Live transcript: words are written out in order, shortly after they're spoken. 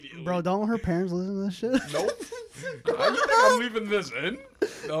immediately. Bro, don't her parents listen to this shit? Nope. How you think I'm leaving this in? The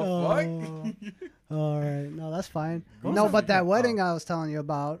fuck? All right. No, that's fine. No, but that wedding I was telling you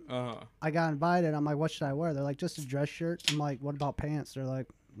about, I got invited. I'm like, what should I wear? They're like, just a dress shirt. I'm like, what about pants? They're like,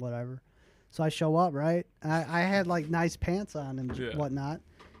 whatever. So I show up, right? And I had like nice pants on and whatnot.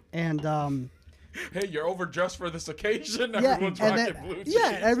 And hey, you're overdressed for this occasion. yeah, Everyone's rocking blue jeans.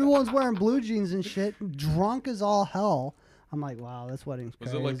 yeah, everyone's wearing blue jeans and shit, drunk as all hell. I'm like, wow, this wedding's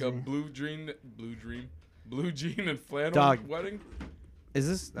crazy. Was it like a blue jean and flannel wedding? Is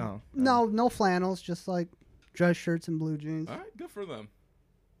this No flannels, just like dress shirts and blue jeans. All right, good for them.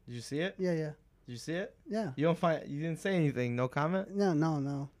 Did you see it? Yeah. Did you see it? Yeah. You didn't say anything. No comment. No,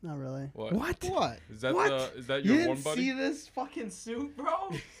 not really. What? Is Is that you your didn't one buddy? see this fucking suit,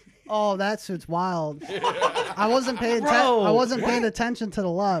 bro? Oh, that suit's wild. I wasn't paying. Bro, I wasn't paying attention to the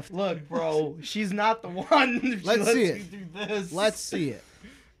left. Look, bro, she's not the one. Let's see it. You do this. Let's see it.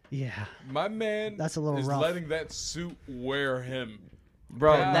 Yeah. My man That's a little is rough. letting that suit wear him.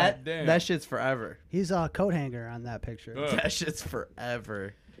 Bro, God damn. that shit's forever. He's a coat hanger on that picture. That shit's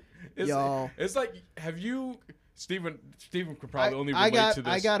forever. It's like, have you... Steven could probably only relate to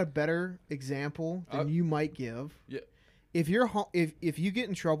this. I got a better example than you might give. Yeah. If you're if you get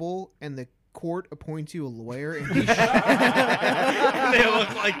in trouble and the court appoints you a lawyer and he, They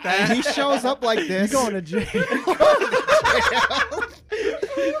look like that. and he shows up like this, You're going to jail.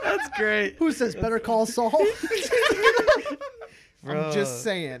 That's great. Who says better call Saul? I'm just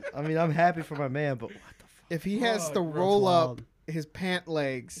saying. I mean, I'm happy for my man, but what the fuck? If he has to bro, roll up wild. his pant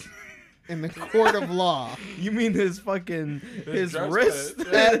legs in the court of law, You mean his fucking his dress wrist?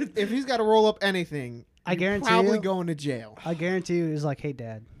 if he's got to roll up anything, I guarantee probably you. going to jail. I guarantee you, he's like, hey,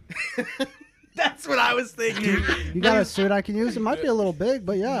 Dad, That's what I was thinking. you got a suit I can use? It might be a little big,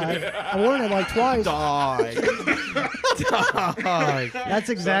 but yeah, I worn it like twice. Dog. Dog. That's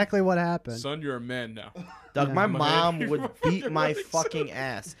exactly what happened. Son, you're a man now. Doug, my My mom man. would beat my fucking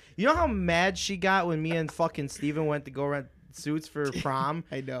ass. You know how mad she got when me and fucking Steven went to go rent suits for prom?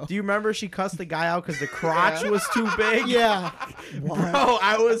 I know. Do you remember she cussed the guy out because the crotch was too big? Yeah, Bro,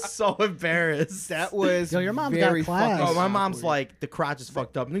 I was so embarrassed. that was Yo, your mom's very got class. fucking Oh, my mom's awkward. like, the crotch is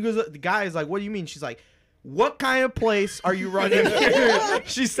fucked up. And he goes, the guy is like, what do you mean? She's like, what kind of place are you running here?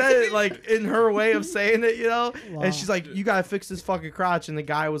 She said it like in her way of saying it, you know? Wow. And she's like, you gotta fix this fucking crotch. And the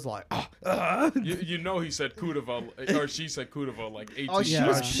guy was like, You know he said Kudava, or she said Kudava like 18 Oh, she Yeah.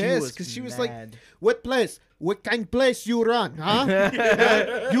 was times. pissed because she was like, mad. "What place? What kind of place you run,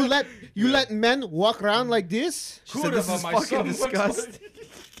 huh? you let men walk around like this?" She said, this Kudava, is my fucking son looks disgusting.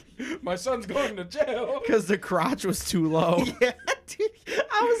 like- my son's going to jail. Because the crotch was too low. Yeah, dude.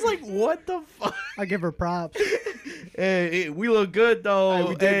 I was like, what the fuck? I give her props. Hey, we look good, though. Hey,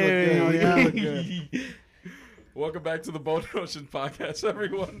 we did look good. Yeah, we look good. Welcome back to the Boat Ocean Podcast,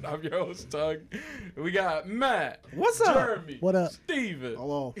 everyone. I'm your host, Tug. We got Matt. What's up? Jeremy. What up? Steven.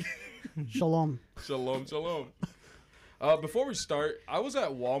 Hello. Shalom. Shalom, shalom. Before we start, I was at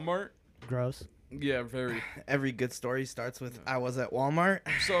Walmart. Gross. Yeah, very. Every good story starts with, I was at Walmart.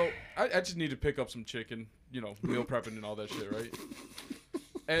 So I just need to pick up some chicken, you know, meal prepping and all that shit, right?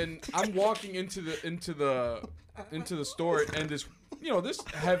 And I'm walking into the store, and this, you know, this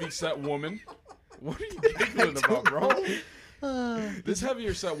heavy set woman. What are you giggling about, bro? This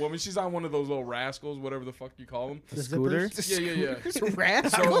heavier set woman. She's on one of those little rascals, whatever the fuck you call them. The Scooter? zippers? Yeah.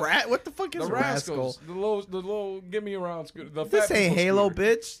 Rascal. What the fuck is The a rascal? rascals, the little get me around scooter. The This fat ain't people Halo,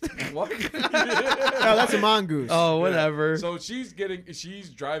 scooter. bitch. What? No, that's a mongoose. Oh, whatever. So she's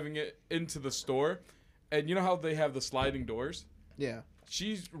driving it into the store, and you know how they have the sliding doors? Yeah.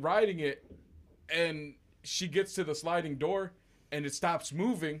 She's riding it, and she gets to the sliding door, and it stops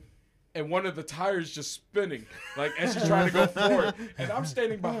moving, and one of the tires just spinning, like as she's trying to go forward. And I'm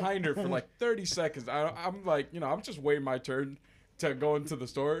standing behind her for like 30 seconds. I'm like, you know, I'm just waiting my turn to go into the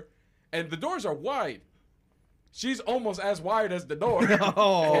store, and the doors are wide. She's almost as wide as the door.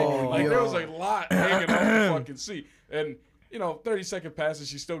 Oh, Like there was a lot hanging off the fucking seat, and you know, 30-second passes,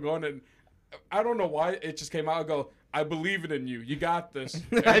 she's still going, and I don't know why it just came out. I go, I believe it in you. You got this.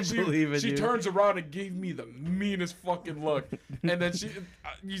 And I believe in she you. She turns around and gave me the meanest fucking look, and then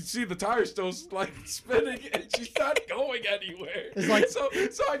you see the tire still like spinning, and she's not going anywhere. It's like- so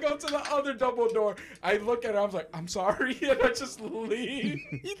I go to the other double door. I look at her. I was like, I'm sorry, and I just leave.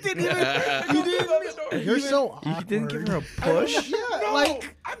 You didn't even. You're so You awkward. didn't give her a push? No,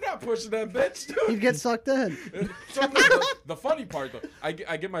 like- I'm not pushing that bitch, dude. You'd get sucked in. So the funny part though, I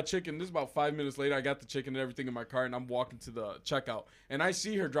get my chicken. This is about 5 minutes later. I got the chicken and everything in my car, and I'm walking to the checkout, and I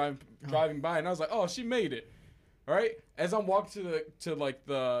see her driving by, and I was like, oh, she made it. All right. As I'm walking to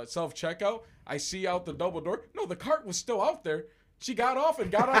the self checkout, I see out the double door. No, the cart was still out there, She got off and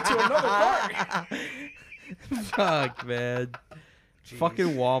got onto another cart. Fuck, man.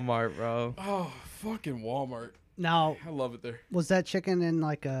 Fucking Walmart, bro. Oh, fucking Walmart. Now, I love it there. was that chicken in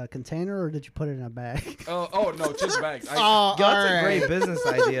like a container or did you put it in a bag? Oh no, just bags. Oh, Yo, that's all a right. great business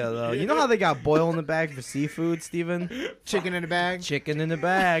idea, though. You know how they got boil in the bag for seafood, Steven? Chicken in a bag. Chicken in the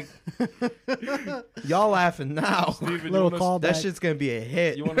bag. Y'all laughing now. Steven, Little you call That back. shit's gonna be a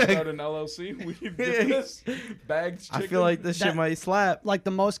hit. want to start an LLC? We can get this bagged chicken. I feel like this shit That- might slap. Like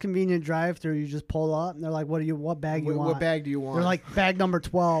the most convenient drive-through, you just pull up and they're like, what bag you want? What bag do you want? They're like bag number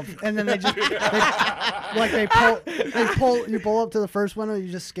 12, and then they just you pull up to the first window,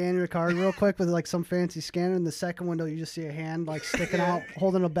 you just scan your card real quick with like some fancy scanner, and the second window you just see a hand like sticking out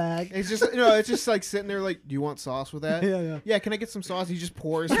holding a bag. it's just it's just like sitting there like, do you want sauce with that? Yeah. Can I get some sauce? He just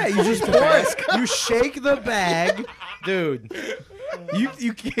pours. Yeah, you just pour it. You shake the bag, dude.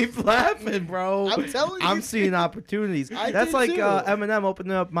 You keep laughing, bro. I'm telling you. I'm seeing opportunities. I That's did like too. Eminem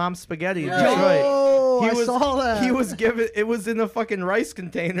opening up Mom's Spaghetti in Right. Detroit. Oh, I was, saw that. He was given. It was in a fucking rice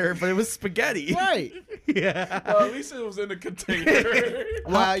container, but it was spaghetti. Right. Yeah. Well, at least it was in a container.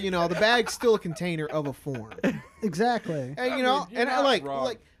 Well, the bag's still a container of a form. Exactly. And I you know, mean, you're and I not like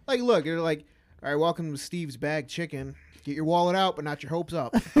wrong. look, they're like, all right, welcome to Steve's Bag Chicken. Get your wallet out, but not your hopes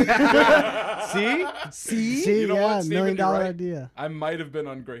up. See? See, You know yeah, what, Steven, $1 million you're right. idea. I might have been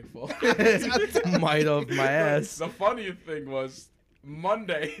ungrateful. Might have my ass. The funny thing was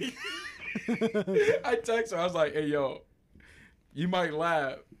Monday. I texted her. I was like, "Hey, yo, you might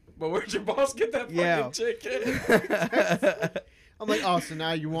laugh, but where'd your boss get that fucking Yeah. chicken?" I'm like, oh, so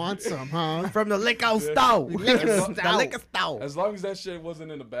now you want some, huh? From the liquor store. Liquor The store. liquor store. As long as that shit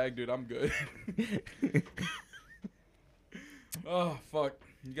wasn't in the bag, dude, I'm good. Oh fuck!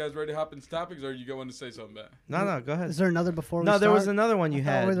 You guys ready to hop into topics, or are you going to say something bad? No, go ahead. Is there another before we No, there was start? another one you I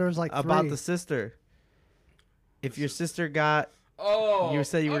thought had there was like about 3. the sister. If your sister got, Oh, you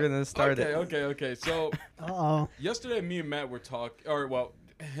said you were gonna start it. Okay. So Uh-oh. yesterday, me and Matt were talking, or well,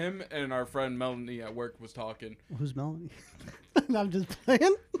 him and our friend Melanie at work was talking. Who's Melanie? I'm just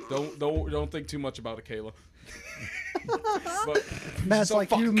playing. Don't think too much about it, Kayla. But Matt's so like,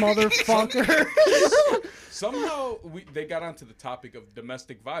 fuck. you motherfucker. Somehow they got onto the topic of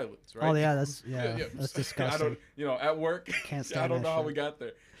domestic violence, right? Oh, yeah, that's I disgusting. don't, at work. Can't I stand don't that know how shit. we got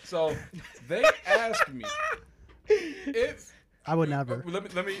there. So they asked me if I would never.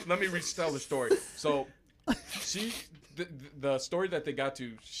 let me retell the story. So the story that they got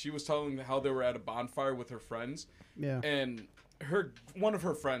to, she was telling how they were at a bonfire with her friends, Yeah. and one of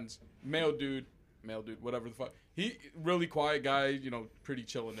her friends, male dude, whatever the fuck, he really quiet guy, pretty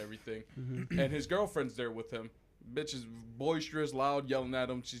chill and everything, and his girlfriend's there with him. Bitch is boisterous, loud, yelling at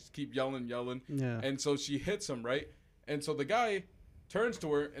him. She keep yelling, Yeah. and so she hits him, right? And so the guy turns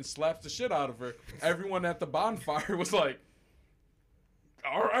to her and slaps the shit out of her. Everyone at the bonfire was like,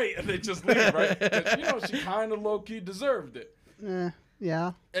 all right, and they just leave, right? And, she kind of low-key deserved it.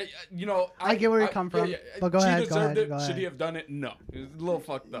 Yeah. I get where you come from, but go she ahead, go deserved ahead, it. go Should ahead. he have done it? No. It was a little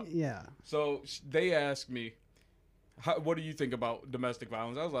fucked up. Yeah. So they asked me, what do you think about domestic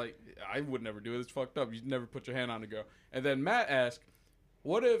violence? I was like, I would never do it. It's fucked up. You never put your hand on a girl. And then Matt asked,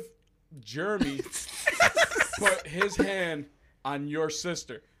 what if Jeremy put his hand on your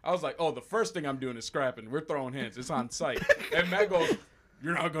sister? I was like, oh, the first thing I'm doing is scrapping. We're throwing hands. It's on site. And Matt goes,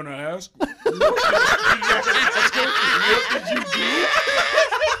 you're not going to ask? What did you do?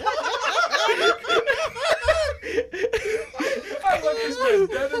 I look this man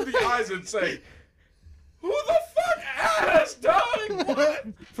dead in the eyes and say, who the fuck asked, dog? What?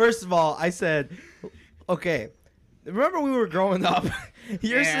 First of all, I said, okay, remember we were growing up?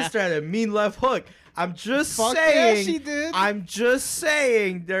 Your Yeah. sister had a mean left hook. I'm just Fuck saying. yeah, she did. I'm just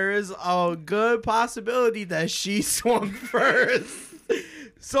saying there is a good possibility that she swung first.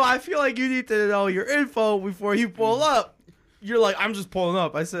 So I feel like you need to know your info before you pull up. You're like, I'm just pulling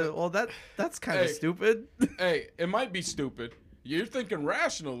up. I said, well, that's kind of Hey. stupid. Hey, it might be stupid. You're thinking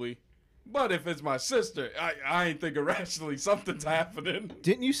rationally, but if it's my sister, I ain't thinking rationally. Something's happening.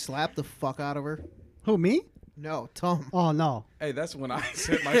 Didn't you slap the fuck out of her? Who, me? No, Tom. Oh, no. Hey, that's when I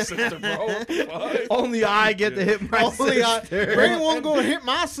hit my sister, bro. What the fuck? Only I get to hit my Only sister. Brandon won't go hit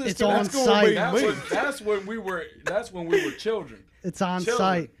my sister. It's on That's going site. with me. That's when we were children. It's on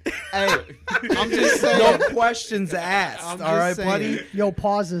Children. site. Hey, I'm just saying. No questions asked. I'm All right, just buddy. saying. Yo,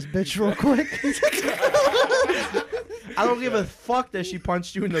 pause this bitch real quick. I don't give a fuck that she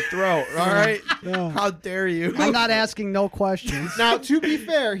punched you in the throat. All right. Yeah. How dare you? I'm not asking no questions. Now, to be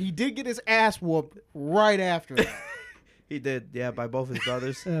fair, he did get his ass whooped right after that. He did, yeah, by both his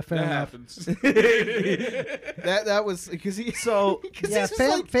brothers. Fair That enough. happens. That was because he So Yeah,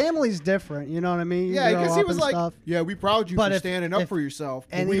 family's different. You know what I mean? You yeah, grow because he up was and like, stuff. yeah, we proud you But for if- standing up if for yourself.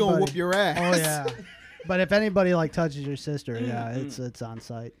 But we gonna anybody- whoop your ass. Oh yeah. But if anybody like touches your sister, yeah, it's on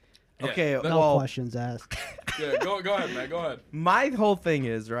site. okay, Yeah, No well, questions asked. yeah, go ahead, man. Go ahead. my whole thing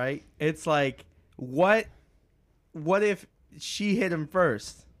is right. It's like, what if she hit him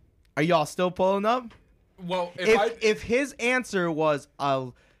first? Are y'all still pulling up? Well, if If his answer was a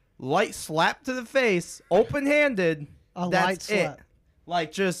light slap to the face, open-handed, A that's light it. slap.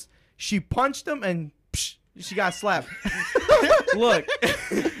 Like just she punched him and psh, she got slapped. Look,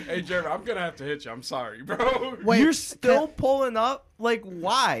 hey Jeremy, I'm gonna have to hit you. I'm sorry, bro. Wait, you're still pulling up. Like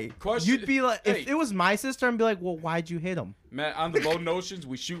why? Question- You'd be like, Hey. if it was my sister, I'd be like, well, why'd you hit him? Matt, on the Bold Notions,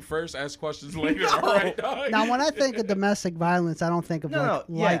 we shoot first, ask questions later. All right, dog? Now, when I think of domestic violence, I don't think of No,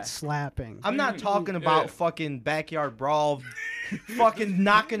 yeah. light slapping. I'm not talking about Yeah. fucking backyard brawl, fucking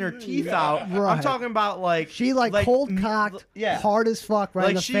knocking her teeth out. I'm Right. talking about like She cold cocked, yeah. hard as fuck, right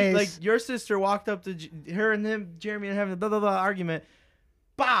in the face. Like your sister walked up to her and him, Jeremy, and having a blah blah blah argument.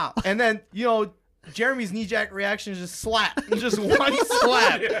 Bow, and then Jeremy's knee-jack reaction is just slap, just one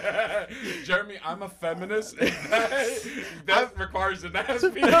slap. Yeah. Jeremy, I'm a feminist. And that requires an ass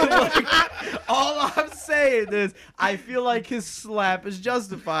beating. All I'm saying is, I feel like his slap is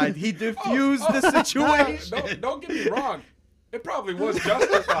justified. He diffused the situation. Don't get me wrong. It probably was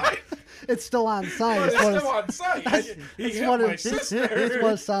justified. It's still on site. But It's it's what still on site. He it's hit what my it- sister. it's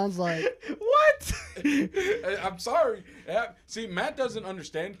what it sounds like. What? I'm sorry. See, Matt doesn't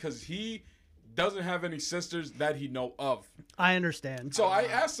understand because he doesn't have any sisters that he know of. I understand. So I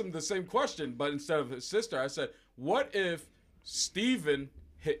asked him the same question, but instead of his sister, I said, what if Steven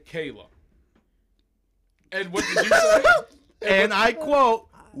hit Kayla? And what did you say? And I quote,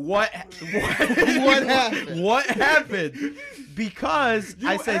 what happened? What happened? Because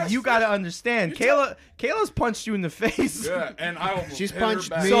I said, asked you got to understand, Kayla's punched you in the face. Yeah, and I almost She's hit her punched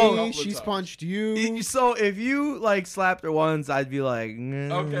back me. a couple of She's times. punched you. So if you like slapped her once, I'd be like,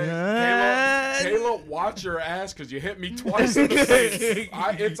 Okay, Kayla, watch your ass because you hit me twice in the face.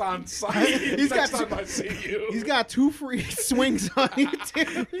 It's on site. He's Next got time I see you. He's got 2 free swings on you,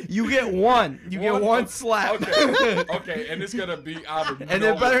 dude. You get one. You get one slap. Okay, okay, and it's gonna be out of And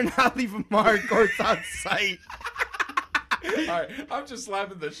it better not leave a mark or it's on sight. All right, I'm just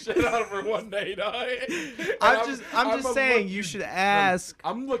slapping the shit out of her one day, dog. And I'm just saying you should ask.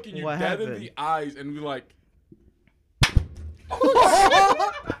 I'm looking you what dead in happened. the eyes and be like,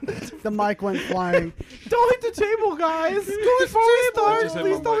 The mic went flying. Don't hit the table, guys. Before we start, just hit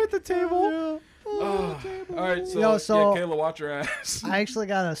please my don't mic. hit the table. all right, so, so- yeah, Kayla, watch your ass. I actually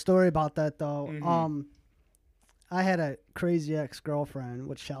got a story about that though. Mm-hmm. I had a crazy ex-girlfriend,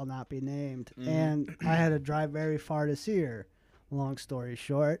 which shall not be named, Mm-hmm. and I had to drive very far to see her. Long story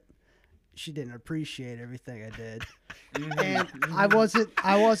short, she didn't appreciate everything I did, Mm-hmm. and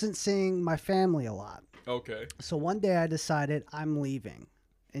I wasn't seeing my family a lot. Okay. So one day I decided I'm leaving,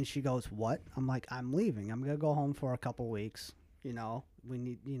 and she goes, "What?" I'm like, "I'm leaving. I'm gonna go home for a couple weeks. We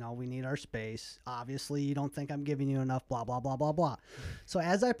need our space. Obviously, you don't think I'm giving you enough. Blah blah blah blah blah." So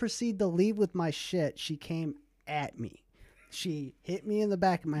as I proceed to leave with my shit, she came at me. She hit me in the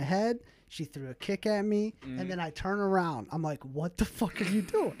back of my head. She threw a kick at me, and then I turn around. I'm like, "What the fuck are you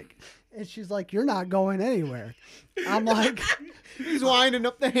doing?" And she's like, "You're not going anywhere." I'm like, He's winding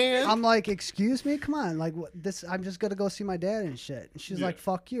up the hand. I'm like, "Excuse me, come on, like what, this? I'm just gonna go see my dad and shit." And she's like,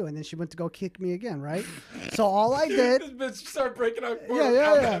 "Fuck you," and then she went to go kick me again, right? So all I did, This bitch start breaking out yeah, Mortal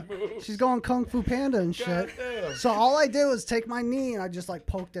yeah. Kombat moves. She's going Kung Fu Panda and shit. Goddamn. So all I did was take my knee and I just like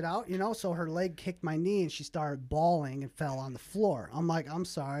poked it out, So her leg kicked my knee and she started bawling and fell on the floor. I'm like, "I'm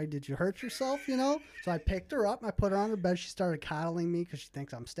sorry, did you hurt yourself?" So I picked her up and I put her on her bed. She started coddling me because she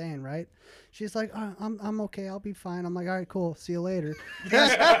thinks I'm staying, right? She's like, I'm okay, I'll be fine. I'm like, "All right, cool, see you later."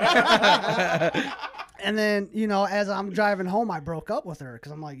 And then, as I'm driving home, I broke up with her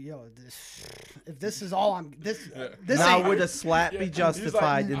because I'm like, "Yo, if this is all this Now ain't." would a slap be He's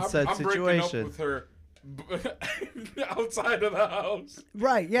justified like, in said I'm breaking up situation? with her outside of the house.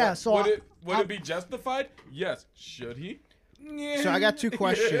 Right, yeah. So Would it be justified? Yes. Should he? Yeah. So I got 2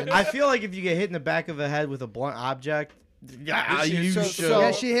 questions. I feel like if you get hit in the back of the head with a blunt object, yeah, She- you so- should.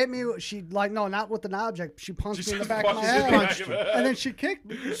 yeah, she hit me. She no, not with an object. She punched me in the back of my punched head, you in the back of the head. and then she kicked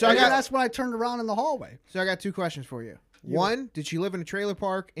me. So I And got- that's when I turned around in the hallway. So I got 2 questions for you. 1, did she live in a trailer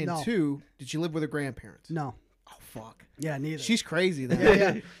park? And No. 2, did she live with her grandparents? No, Oh fuck. yeah, neither. She's crazy then.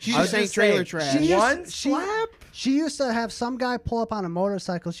 yeah. She I was just ain't just trailer saying, trash. She- One she- slap? She used to have some guy pull up on a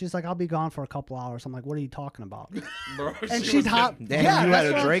motorcycle. She's like, I'll be gone for a couple hours. I'm like, what are you talking about? Bro, And she she'd was hop. Damn, Yeah, you that's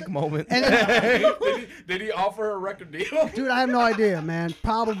had what a I'm Drake saying. moment. And did he offer her a record deal? dude, I have no idea, man.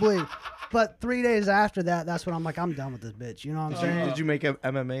 Probably. But 3 days after that, that's when I'm like, I'm done with this bitch. You know what I'm saying? Did you make an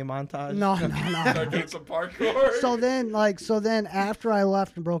MMA montage? No. Start doing some parkour. So then after I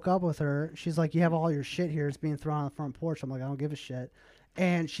left and broke up with her, she's like, you have all your shit here. It's being thrown on the front porch. I'm like, I don't give a shit.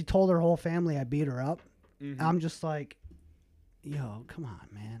 And she told her whole family I beat her up. Mm-hmm. I'm just like, yo, come on,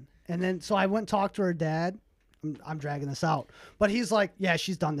 man. And then so I went and talked to her dad. I'm dragging this out. But he's like, yeah,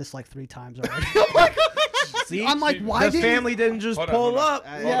 she's done this like 3 times already. See? I'm like, why The did family didn't just Hold on, pull hold on. up.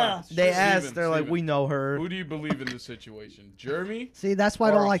 Yeah. They asked. Steven, They're like, Steven. we know her. Who do you believe in this situation? Jeremy See, that's why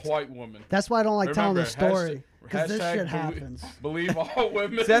I or don't a like white woman? that's why I don't like telling the Remember, story. Because this hashtag shit belie- happens. Believe all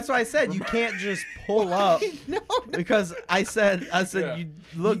women. So that's why I said you can't just pull up. Because I said Yeah. you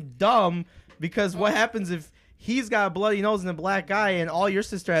look dumb. Because what happens if he's got a bloody nose and a black eye, and all your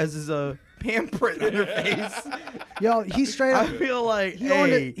sister has is a handprint on her face? Yo, he straight I up feel like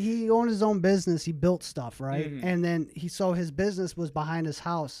he owned his own business. He built stuff, right? Mhm. And then his business was behind his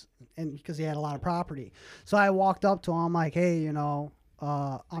house, and because he had a lot of property. So I walked up to him, I'm like, hey,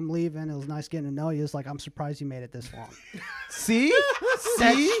 I'm leaving. It was nice getting to know you. It's like, I'm surprised you made it this long. See?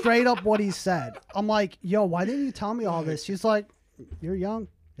 That's See? straight up what he said. I'm like, yo, why didn't you tell me all this? She's like, you're young.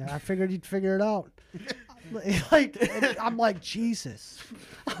 Yeah, I figured you'd figure it out. Like, and I'm like, Jesus.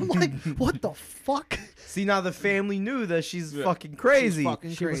 I'm like, what the fuck? See, now the family knew that she's Yeah. fucking crazy. She's fucking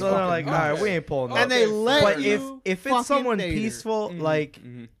She was crazy. So they're like, fucking all right, nuts. we ain't pulling Okay, that. And they let But you if it's fucking someone date her. peaceful, Mhm, like,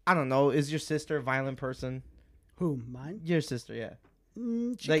 mhm. I don't know, is your sister a violent person? Who, mine? Your sister, yeah.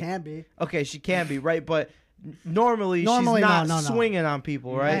 She Like- can be. Okay, she can be, right? But normally Normally, she's not no. swinging on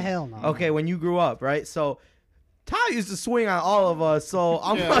people, right? Hell no. Okay, when you grew up, right? So Ty used to swing on all of us. So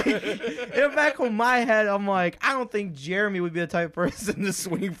I'm like, in the back of my head, I'm like, I don't think Jeremy would be the type of person to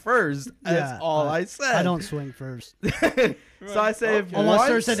swing first. That's Yeah, all I said. I don't swing first. So I said, if Okay. Unless one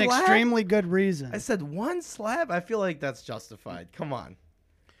there's an slap- extremely good reason. I said one slap. I feel like that's justified. Come on.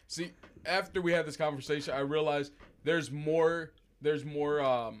 See, after we had this conversation, I realized there's more.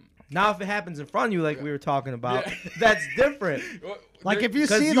 Now, if it happens in front of you, like we were talking about, Yeah. that's different. Like if you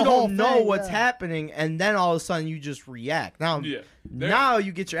Because see you the whole don't know thing, what's yeah. happening, and then all of a sudden you just react. Now, Yeah. now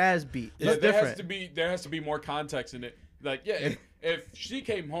you get your ass beat. It's there different. has to be more context in it. Like, yeah, if she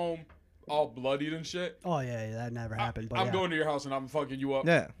came home all bloodied and shit, Oh yeah, that never happened. But I'm yeah, going to your house and I'm fucking you up.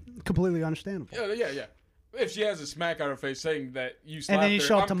 Yeah. completely understandable. Yeah. If she has a smack on her face saying that you slapped And then you her,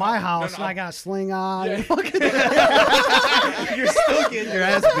 show up I'm to my calm- house no, and I got a sling on. Yeah. You're still getting your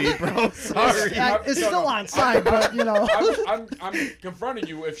ass beat, bro. Sorry. It's still on site, but I'm confronting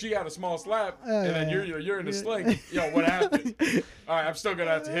you. If she had a small slap and then you're in a sling, yo, what happened? All right, I'm still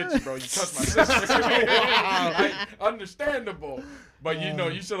gonna have to hit you, bro. You touched my sister. Like, understandable, but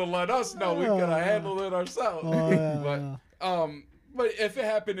you should have let us know. We could have handled it ourselves. But if it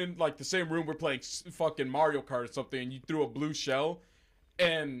happened in like the same room, we're playing fucking Mario Kart or something, and you threw a blue shell,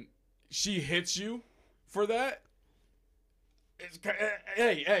 and she hits you for that.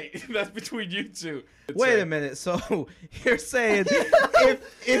 Hey, that's between you two. Wait a minute. So you're saying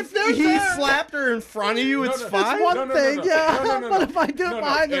if he slapped her in front of you, No, it's no, fine? One No, no, thing, no. yeah. No, no, But no. if I do it No, no,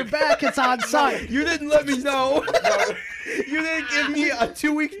 behind their if- back, it's on site. You didn't let me know. You didn't give me a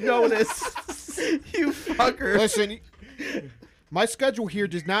 2-week notice. You fucker. Listen, my schedule here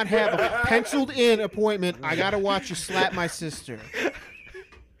does not have a penciled-in appointment. I gotta watch you slap my sister.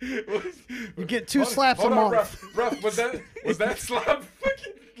 You get 2 slaps a Hold on, month. Ruff, was that slap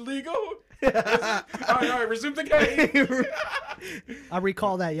fucking legal? All right, resume the game. I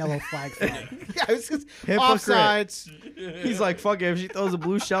recall that yellow flag thing. Yeah, it's just Hypocrite. offsides. He's like, fuck it. If she throws a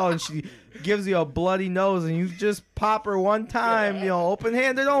blue shell and she gives you a bloody nose and you just pop her one time,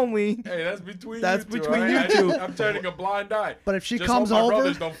 open-handed only. Hey, that's between That's you two. between all you right? two. I'm turning a blind eye. But if she Just comes hope my over,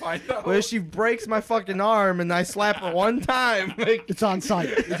 brothers don't find out. But if she breaks my fucking arm and I slap her one time, like, it's on site.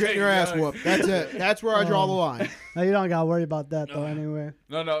 You're getting your ass whooped. That's it. That's where I draw the line. No, you don't gotta worry about that though. Anyway,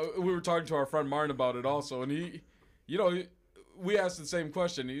 No, we were talking to our friend Martin about it also, and we asked the same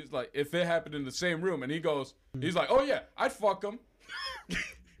question. He's like, if it happened in the same room, and he's like, oh yeah, I'd fuck him.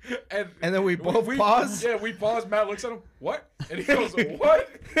 And then we both pause? Yeah, we pause. Matt looks at him. What? And he goes, what?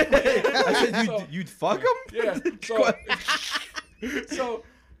 I said, So- you'd fuck him? Yeah.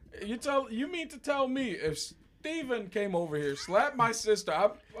 So you mean to tell me if Steven came over here, slapped my sister,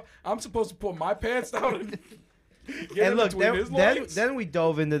 I'm supposed to pull my pants down and get And in look, between his legs? then we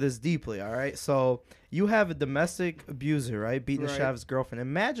dove into this deeply, all right? So you have a domestic abuser, right? Beating the Right. shit out of his girlfriend.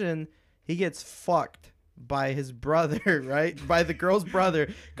 Imagine he gets fucked by his brother, right? By the girl's brother,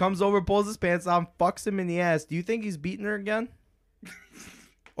 comes over, pulls his pants down, fucks him in the ass. Do you think he's beating her again?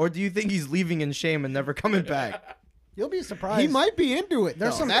 Or do you think he's leaving in shame and never coming back? You'll be surprised. He might be into it.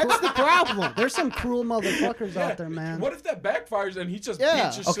 There's Though. some That's the problem. There's some cruel motherfuckers out there, man. What if that backfires and he just Yeah.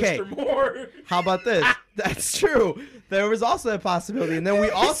 beats his Okay. sister more? How about this? That's true. There was also a possibility. And then we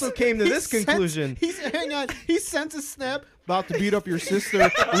also came to this conclusion. Hang on. He sends a snap. About to beat up your sister.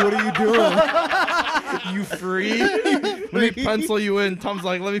 What are you doing? You free? Let me pencil you in. Tom's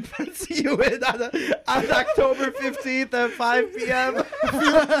like, let me pencil you in on October 15th at 5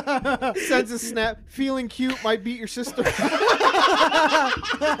 p.m. Sends a snap. Feeling cute. Might beat your sister.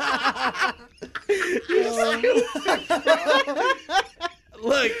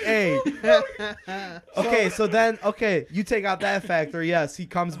 Look, hey. Okay, so then, you take out that factor. Yes, he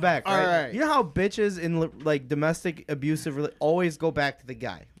comes back. Right? All right. You know how bitches in like domestic abusive always go back to the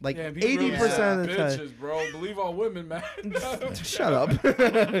guy, like Damn, he really 80% said of the time. bitches, bro. Believe all women, man. Shut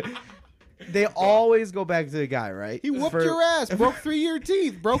up. They always go back to the guy, right? He whooped your ass. Broke 3 of your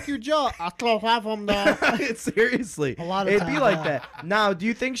teeth. Broke your jaw. I still have them though. Seriously, A lot of it'd be times, like yeah. that. Now, do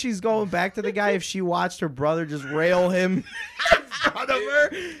you think she's going back to the guy if she watched her brother just rail him in front of her?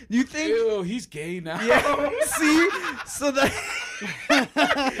 Do you think? Ew, he's gay now. Yeah. See, so the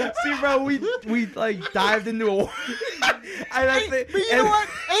see, bro, we like dived into a. And I think, But you know what?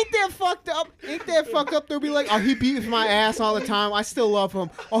 Ain't that fucked up? Ain't that fucked up? They'll be like, oh, he beats my ass all the time. I still love him.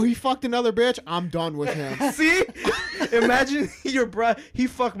 Oh, he fucked another bitch. I'm done with him. See, imagine your brother. He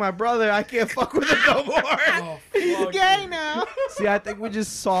fucked my brother. I can't fuck with him no more. Oh, fuck. Gay now. See, I think we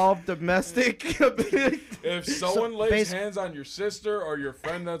just solved domestic. If someone lays basi- hands on your sister or your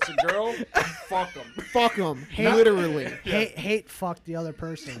friend that's a girl, fuck them. Fuck him. Literally. Hate fuck the other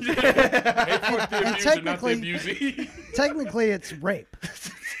person. Hey, fuck the abuser, not the technically- abusee. Technically, it's rape.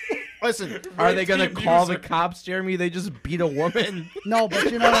 Listen. Are they gonna call the abuser. cops, Jeremy? They just beat a woman. No,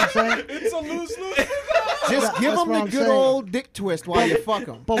 but you know what I'm saying. It's a lose-lose. Just give That's him what the I'm good saying. old dick twist while you fuck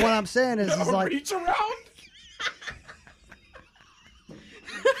him. But what I'm saying is like, Reach around.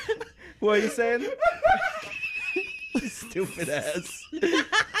 What are you saying? Stupid ass.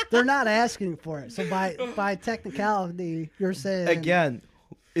 they're not asking for it. So by technicality, you're saying Again,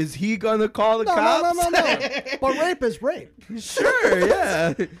 is he gonna call the No, cops? no. But rape is rape. Sure,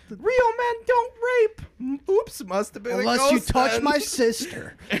 yeah. Real men don't rape. Oops, must have been a Unless you ghost touch then. my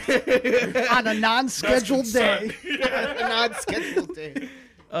sister on a non-scheduled day. Not scheduled day.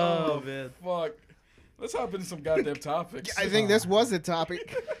 Oh man. Fuck. Let's hop into some goddamn topics. I think this was a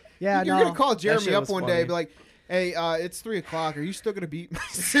topic. Yeah, You're no. gonna call Jeremy shit up was one funny. day and be like, hey, it's 3 o'clock. Are you still gonna beat my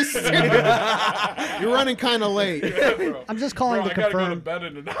sister? You're running kind of late. Yeah, bro. I'm just calling Bro, to I gotta go to confirm. bed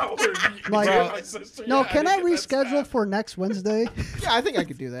in an hour. Like- Bro, my sister, No, yeah, can I didn't get that reschedule snap. for next Wednesday? Yeah, I think I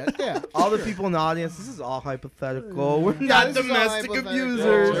could do that. Yeah. All the people in the audience, this is all hypothetical. We're Yeah, not this is all domestic hypothetical. Yo,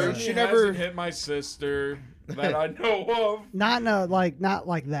 abusers. Jeremy She hasn't never- hit my sister that I know of. Not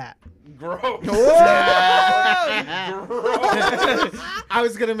like that. Gross. Whoa! Gross. I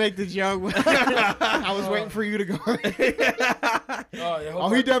was gonna make the joke. I was waiting for you to go. Oh, yeah, Oh,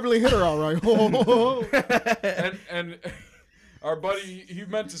 he definitely hit her all right. and our buddy, he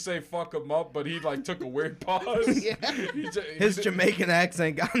meant to say fuck him up, but he like took a weird pause. Yeah. His Jamaican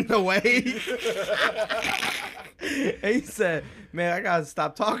accent got in the way. And he said, "Man, I gotta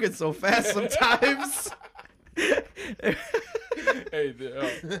stop talking so fast sometimes." Hey,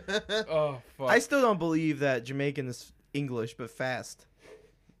 oh fuck. I still don't believe that Jamaican is English, but fast.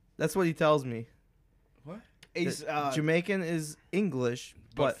 That's what he tells me. He's, That Jamaican is English,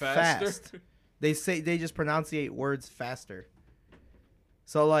 but faster? fast. They just pronunciate words faster.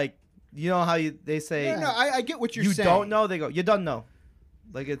 So like, you know how they say no, I get what you're you saying. don't know, they go, you don't know.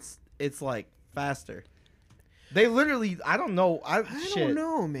 Like it's like faster. They literally, I don't know. I don't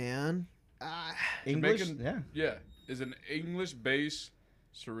know, man. English, Jamaican, yeah. yeah, is an English-based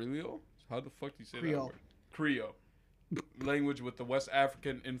Cyrillic. How the fuck do you say Creole. that word? Creole. Language with the West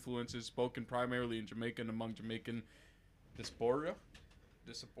African influences, spoken primarily in Jamaican among Jamaican diaspora.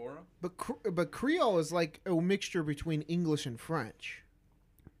 But Creole is like a mixture between English and French.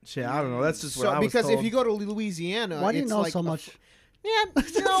 Shit, I don't know. That's just what So I was because told. if you go to Louisiana, Why do you it's know like so much? Yeah,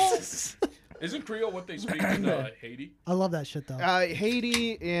 you know, Isn't Creole what they speak in Haiti? I love that shit though.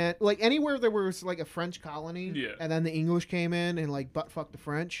 Haiti and like anywhere there was like a French colony, Yeah. and then the English came in and like butt fucked the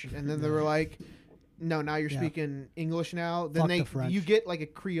French, and then they were like, no, now you're Yeah. speaking English now. Then Fuck the French. you get like a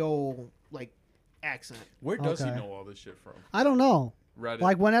Creole like accent. Where does he Okay. know all this shit from? I don't know. Reddit.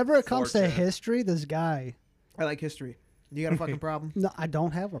 Like whenever it comes to 4chan. history, this guy. I like history. You got a fucking problem? No, I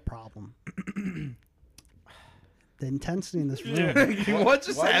don't have a problem. The intensity in this room. Yeah. What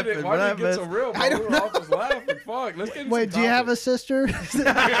just happened? Why did it get so happened? real? I don't We were all just laughing. Fuck. Let's get into Wait, do some you have a topics. sister?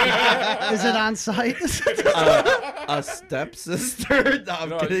 Is it on site? A stepsister? No, I'm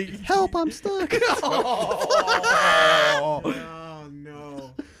No, kidding. Help! I'm stuck. Oh. Oh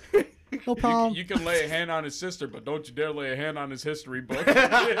no. No problem. You can lay a hand on his sister, but don't you dare lay a hand on his history book.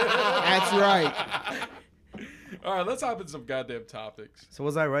 That's right. All right, let's hop into some goddamn topics. So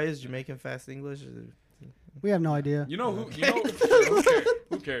was I right? Is Jamaican fast English? We have no idea. You know who? You know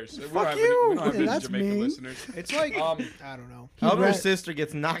who cares? We don't have any, we don't have Yeah, any that's Jamaican me. listeners. It's like Um, I don't know. I hope your right. sister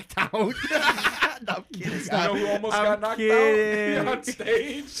gets knocked out. No, I'm kidding. You know who almost I'm got knocked kidding. out on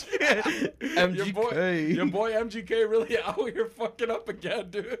stage? MGK. Your boy MGK really out here fucking up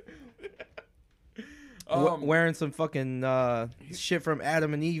again, dude. Wearing some fucking shit from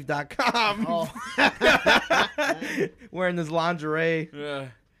AdamandEve.com. Oh. Wearing this lingerie. Yeah.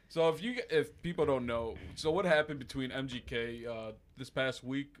 So if people don't know, so what happened between MGK this past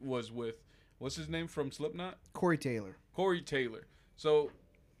week was with what's his name from Slipknot? Corey Taylor. Corey Taylor. So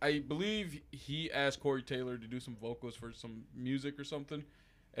I believe he asked Corey Taylor to do some vocals for some music or something,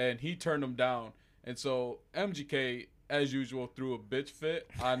 and he turned him down. And so MGK, as usual, threw a bitch fit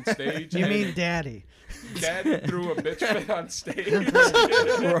on stage. You and mean daddy? Daddy threw a bitch fit on stage.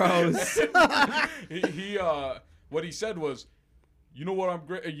 Gross. he what he said was, you know what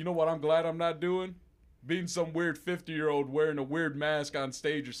I'm glad I'm not doing? Being some weird 50-year-old wearing a weird mask on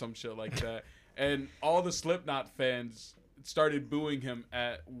stage or some shit like that. And all the Slipknot fans started booing him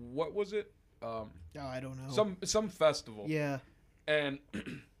at, what was it? Oh, I don't know. Some festival. Yeah. And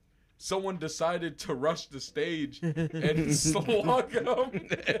someone decided to rush the stage and slug him.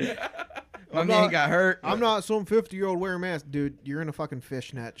 My man got hurt. I'm not some 50-year-old wearing a mask, dude. You're in a fucking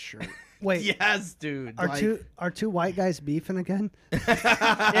fishnet shirt. Wait, Yes, dude. are like- two white guys beefing again?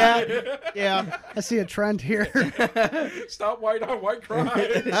 Yeah. Yeah. I see a trend here. Stop white on white crime.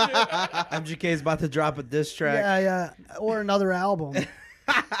 MGK's about to drop a diss track. Yeah, or another album.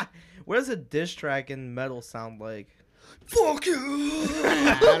 What does a diss track in metal sound like? Fuck you.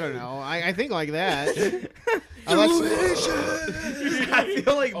 I don't know. I think like that. I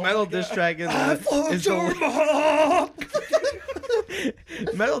feel like metal diss track is the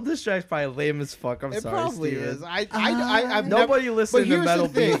metal diss track's probably lame as fuck. I'm It sorry, probably Steven. is. I've Nobody never, listens but to here's metal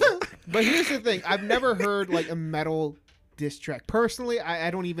the thing. beat. But here's the thing. I've never heard like a metal diss track. Personally, I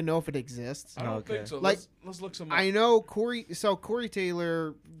don't even know if it exists. I don't Okay. think so. Like, let's look some up. I know Corey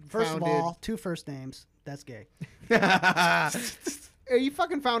Taylor First founded, of all, two first names. That's gay. he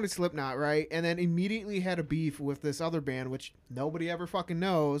fucking founded Slipknot, right? And then immediately had a beef with this other band, which nobody ever fucking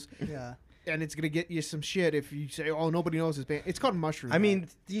knows. Yeah. And it's gonna get you some shit if you say, "Oh, nobody knows this band." It's called Mushroom. I mean, Head.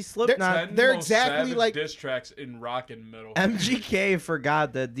 these Slipknot 10 they're most exactly savage like- diss tracks in rock and metal. MGK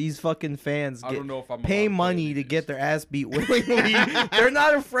forgot that these fucking fans I don't know if I'm pay allowed to play money to these. get their ass beat willingly. They're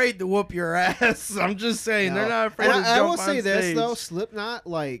not afraid to whoop your ass. I'm just saying, they're not afraid And to I jump will say on this stage. though,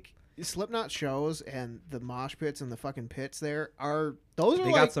 Slipknot shows and the mosh pits and the fucking pits there are those are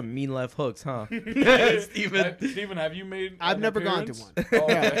They like got some mean left hooks, huh? Steven, have you made? I've an never gone to appearance? one. Oh,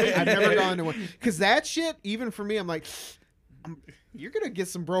 Yeah, okay. I've never gone to one because that shit. Even for me, I'm like, you're gonna get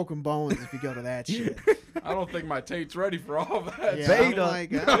some broken bones if you go to that shit. I don't think my tate's ready for all that. Yeah, Beta. I'm like,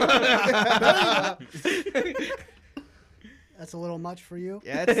 That's a little much for you.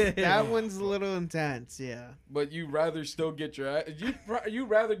 yeah, that one's a little intense. Yeah. But you rather still get your ass. You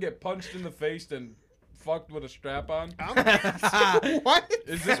rather get punched in the face than fucked with a strap on. What?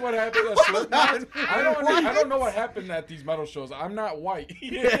 Is this what happened at Slipknot? I don't know what happened at these metal shows. I'm not white.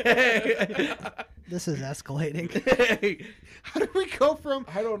 This is escalating. How do we go from?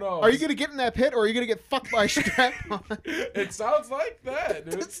 I don't know. Are you gonna get in that pit or are you gonna get fucked by a strap on? It sounds like that,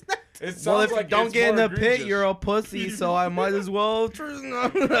 dude. It's not- It sounds Well, if like you don't it's get in more the pit, egregious. you're a pussy, so I might as well.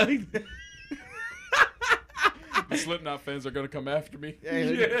 The Slipknot fans are gonna come after me.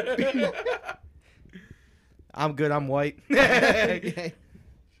 Yeah. I'm good. I'm white. Yeah.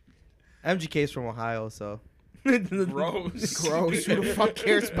 MGK's from Ohio, so. Gross. Gross. Who the fuck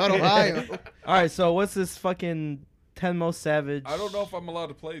cares about Ohio? All right, so what's this fucking 10 most savage? I don't know if I'm allowed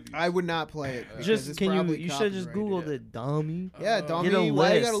to play these. I would not play it. because Just it's can you? probably You should just copyrighted. Googled it, dummy. Yeah, Get dummy. a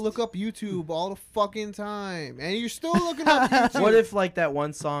Why you gotta list. look up YouTube all the fucking time? And you're still looking up YouTube. What if like that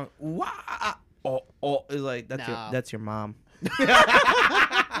one song? Wah, oh, is like that's Nah. your mom.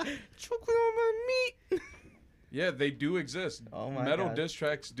 Chocolate on my meat. Yeah, they do exist. Oh my Metal God. diss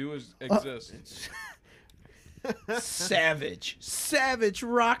tracks do exist. Savage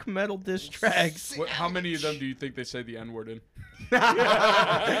rock metal diss tracks. How many of them do you think they say the N-word in?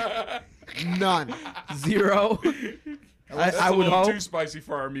 None. 0. That's I a would little hope. too spicy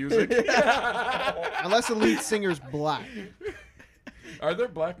for our music. Unless the lead singer's black. Are there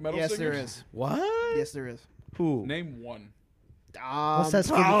black metal Yes, singers? there is. What? Yes, there is. Who? Name one. What's that?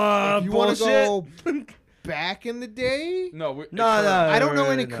 If you want to go back in the day, No, No, I don't know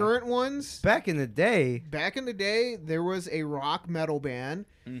any no. current ones. Back in the day. Back in the day, there was a rock metal band.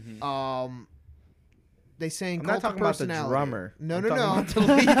 Mm-hmm. They sang I'm not Cult of talking about the Personality. drummer. No, I'm no, talking no.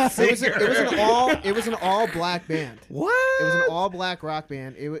 about the lead It was an all black band. What? It was an all black rock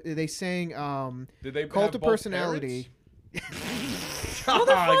band. They sang Did they Cult have of both Personality. God.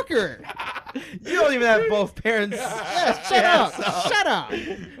 Motherfucker! You don't even have both parents. Yes, shut up! Shut up!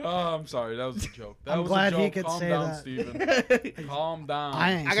 parents? Oh, I'm sorry. That was a joke. That I'm was glad a he joke. could Calm say down, that. Steven. Calm down.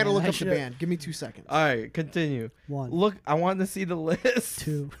 I ain't I gotta saying look that up the shit. band. Give me 2 seconds. All right, continue. 1, Look, I want to see the list.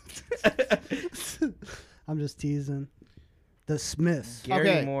 2. I'm just teasing. The Smiths. Gary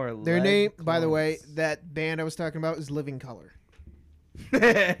Okay, Moore. their Lead name, by the way, Clones. that band I was talking about is Living Color.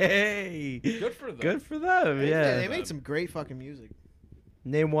 Hey, Good for them. good for them. Yeah. They made some great fucking music.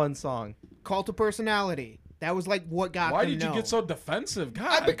 Name one song. Cult of Personality. That was like what got Why them did you known. get so defensive?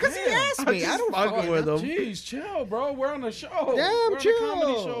 God, Because he damn. asked me. I don't fucking fucking with him. Jeez, chill, bro. We're on a show. Damn, We're on a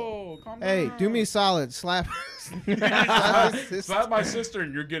comedy chill. show. Calm Hey, down. do me a solid. Slap. Slap my sister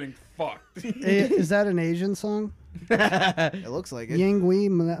and you're getting fucked. Is that an Asian song? It looks like it. Ying Wei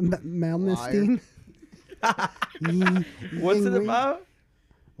Malmsteen? What's it about?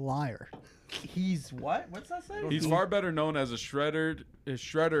 Liar. He's what? What's that say? He's far better known as a shredder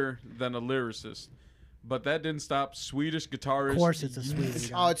than a lyricist. But that didn't stop Swedish guitarist Of course it's a Sweden Oh,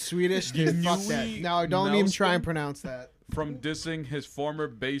 guy. it's Swedish. Dude, fuck that. Yngwie No, don't even try and Malmsteen? pronounce that. from dissing his former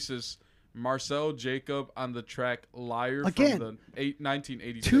bassist Marcel Jacob on the track "Liar" Again, from the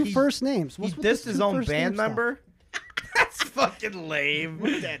 1982. Two first names. He What's with dissed this his two own first band name stuff? member? That's fucking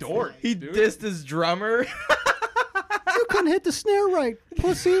lame. dork. He dude. dissed his drummer. You couldn't hit the snare right,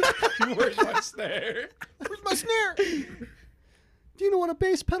 pussy. Where's my snare? Where's my snare? Do you know what a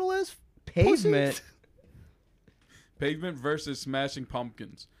bass pedal is? Pavement. Pavement versus Smashing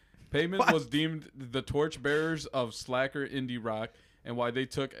Pumpkins. Pavement was deemed the torchbearers of slacker indie rock, and why they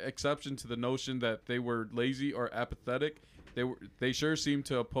took exception to the notion that they were lazy or apathetic. They sure seemed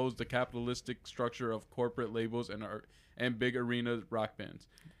to oppose the capitalistic structure of corporate labels and big arena rock bands.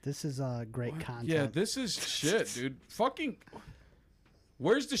 This is great content. Yeah, this is shit, dude. Fucking.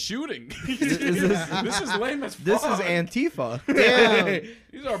 Where's the shooting? this is lame as fuck. This is Antifa. Damn.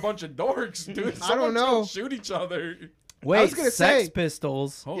 These are a bunch of dorks, dude. I don't Someone know. don't shoot each other. Wait, I was gonna Sex say-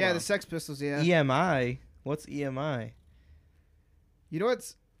 Pistols. Hold Yeah, on. the Sex Pistols, yeah. EMI. What's EMI? You know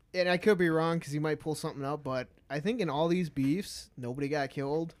what's... And I could be wrong because you might pull something up, but I think in all these beefs, nobody got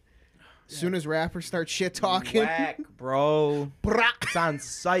killed. As soon as rappers start shit talking, Whack, bro. It's on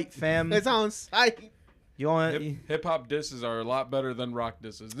site, fam. it's on site. You want Hip hop disses are a lot better than rock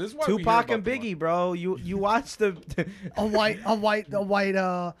disses. This is why we hear Tupac about and them. Biggie, bro. You watch the a white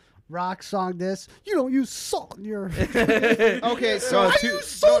rock song. This you don't use salt in your. Okay, so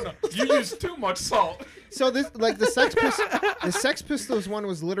No, you use too much salt. so this like the Sex Pistols one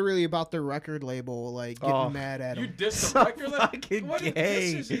was literally about their record label like getting Oh. mad at You them. diss the So record label? fucking What is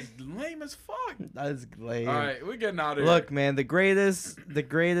gay. this? This is lame as fuck. That's lame. All right, we're getting out of Look, here. man, the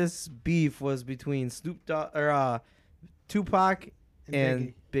greatest beef was between Tupac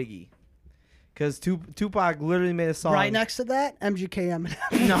and Biggie. Because Tupac literally made a song. Right next to that, MGK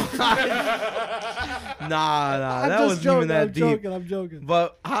Eminem. No. nah. I'm That just wasn't joking. even that I'm deep. joking. I'm joking.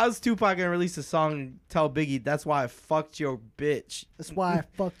 But how's Tupac gonna release a song and tell Biggie, that's why I fucked your bitch? That's why I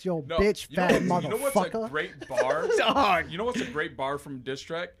fucked your No, bitch, you know fat what- You know what's a motherfucker. great bar? Dog. You know what's a great bar from diss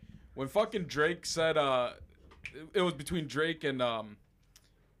track? When fucking Drake said it was between Drake and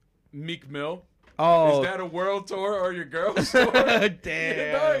Meek Mill. Oh, Is that a world tour or your girl's tour? damn.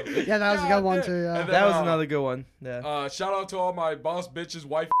 Yeah, that was a good one too. Yeah. And then, That was another good one. Yeah. Shout out to all my boss bitches,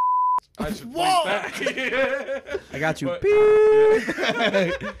 wife. I should Whoa! that. I got you. But-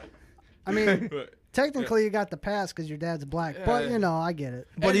 I mean, But, technically you got the pass because your dad's black, Yeah. but you know I get it.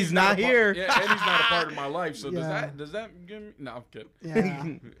 But and he's not a part- here. Yeah, and he's not a part of my life. So Yeah. does that give me? No, I'm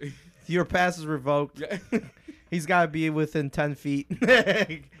kidding. Yeah. Your pass is revoked. Yeah. He's got to be within 10 feet.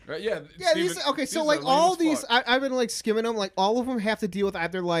 Right, yeah. Yeah, Steven, okay, so these like are lame all as these, fuck. I've been like skimming them. Like all of them have to deal with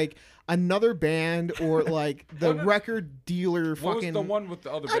either like another band or like the What- record dealer What was fucking. the one with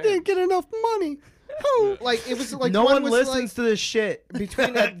the other I band? didn't get enough money. Oh, like it was like no one one was listens to this shit. like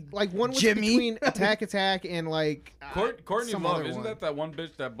between like one was Jimmy. between Attack and like Courtney some Love, other isn't one. that one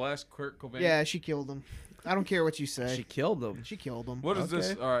bitch that blasts Kurt Cobain? Yeah, she killed him. I don't care what you say. She killed him. She killed him. What is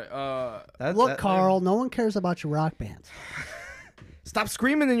this? Okay. All right. Look, that- Carl, no one cares about your rock bands. Stop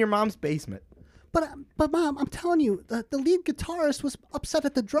screaming in your mom's basement. but mom, I'm telling you, the lead guitarist was upset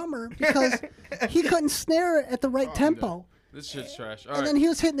at the drummer because he couldn't snare it at the right tempo. This shit's trash. And then he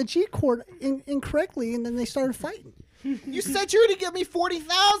was hitting the G chord incorrectly, and then they started fighting. You said you were going to give me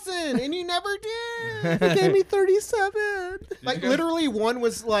 40,000, and you never did. He gave me 37. Like, literally, one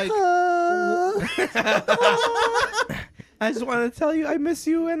was like... I just want to tell you I miss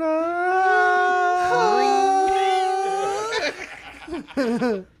you and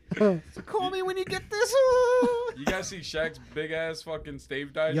So call me when you get this. You guys see Shaq's big ass fucking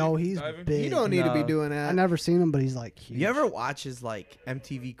stave diving? Yo, he's diving? big. You don't need to be doing that. I never seen him, but he's like huge. You ever watch his like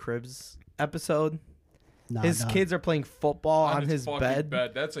MTV Cribs episode? Nah, His kids are playing football on his fucking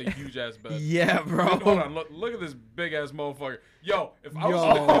bed. That's a huge ass bed. Yeah, bro. Hold on, look at this big ass motherfucker. Yo, if I was Yo.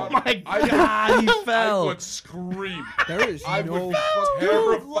 on the ground, Oh my God, he I fell. would scream. There is I no would be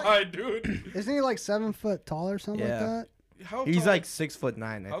terrified, dude. Isn't he like 7 foot tall or something Yeah. like that? How He's tall, like 6'9".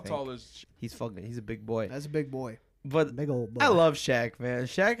 I how think. tall is? He's a big boy. That's a big boy. But Big old boy. I love Shaq, man.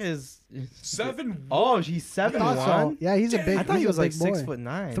 Shaq is 7'1". Oh, he's I 7'1". thought so. Yeah, he's a big. I thought he he's was a like big boy.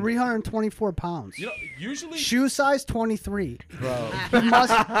 6'9". 324 pounds. You know, usually Shoe size 23. Bro.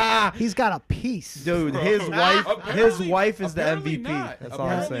 He's got a piece. Dude, Bro. his Apparently- wife is the apparently MVP. not. That's all I'm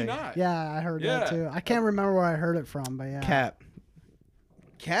Apparently saying. not. Yeah, I heard Yeah. that too. I can't remember where I heard it from, but yeah. Cap.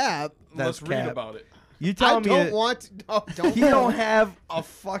 Cap. Let's That's read cap. about it. You I tell me don't that want... Oh, don't. he don't have a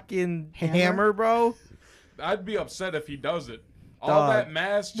fucking hammer, bro? I'd be upset if he does it. All Dog. that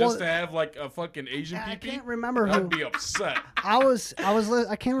mass just Well, to have like a fucking Asian I pee-pee? can't remember who. I'd be upset. I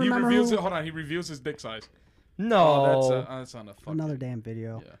can't He remember reveals who. it. Hold on, he reveals his dick size. No. Oh, that's on a fucking... Another damn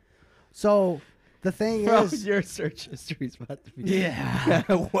video. Yeah. So the thing Bro, is, your search history's about to be. yeah.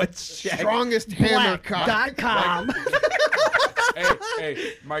 What's Shaq? Strongest hammer cock. Black.com.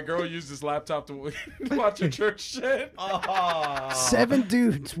 hey, my girl used this laptop to watch her church shit. Oh. 7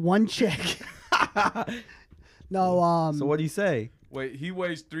 dudes, 1 chick. No, So what do you say? Wait, he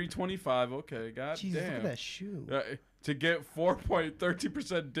weighs 325. Okay, god Jesus, look damn. at that shoe. To get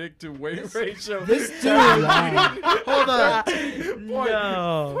 4.30% dick to weight ratio. This dude... Wow. Hold on.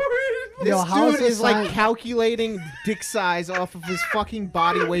 No. This Yo, how is dude this is like science- calculating dick size off of his fucking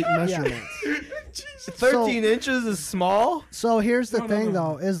body weight measurements. 13 inches is small? So here's the No, no, thing,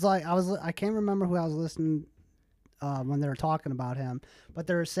 no. though, is like I can't remember who I was listening when they were talking about him, but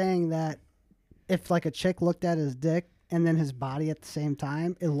they were saying that if like a chick looked at his dick and then his body at the same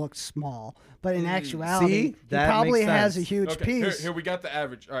time, it looked small. But in actuality, See? he That probably makes has a sense. huge Okay, here, piece. here we got the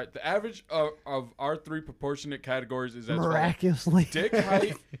average. All right, the average of our 3 proportionate categories is as follows. Miraculously. Dick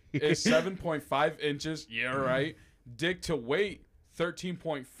height is 7.5 inches. Yeah, right. Dick to weight,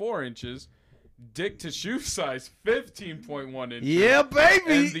 13.4 inches. Dick to shoe size, 15.1 inches. Yeah, baby.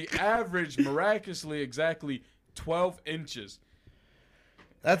 And the average, miraculously, exactly 12 inches.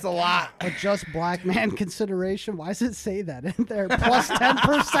 That's a lot. But just black man consideration. Why does it say that in there? Plus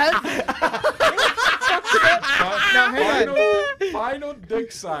 10%. Now, hang on. Final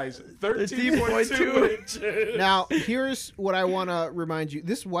dick size, 13.2 inches. Now, here's what I want to remind you.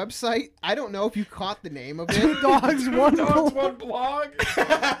 This website, I don't know if you caught the name of it. Dogs, one Dogs, blog. one blog.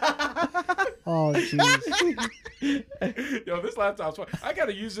 Oh, jeez. Yo, this laptop's fun. I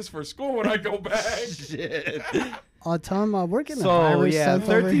gotta use this for school when I go back. Shit. Tom, we're getting a So, virus yeah, sent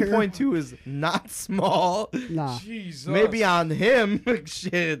over here. 13.2 is not small. Nah. Jesus. Maybe on him.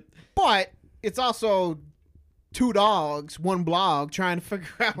 Shit. But it's also 2 dogs, 1 blog trying to figure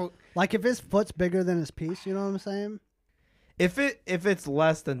out. Like if his foot's bigger than his piece, you know what I'm saying? If it's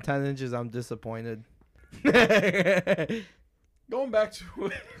less than 10 inches, I'm disappointed. Going back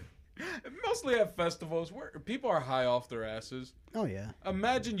to mostly at festivals where people are high off their asses. Oh yeah.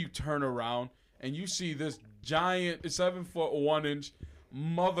 Imagine you turn around and you see this giant 7'1"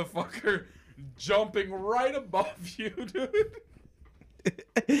 motherfucker jumping right above you, dude.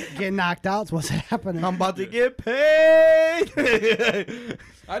 Getting knocked out's what's happening. I'm about to get paid.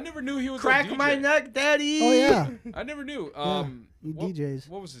 I never knew he was a Crack DJ. my neck, daddy. Oh yeah. I never knew. He what, DJs.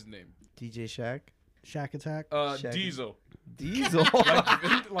 What was his name? DJ Shaq. Shack Attack. Shaq. Diesel. Diesel.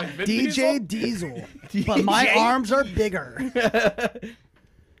 Like Vin DJ Diesel? Diesel. But my arms are bigger.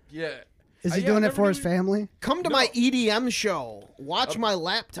 Yeah. Is he Yeah, I doing it never for knew his he- family? Come to my EDM show. Watch my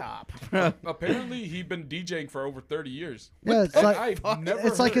laptop. Apparently, he'd been DJing for over 30 years. Yeah, it's And like I've never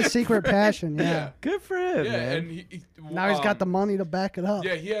it's like heard- a secret passion. Yeah. Yeah. Good for him, Yeah, man. and he Now he's got the money to back it up.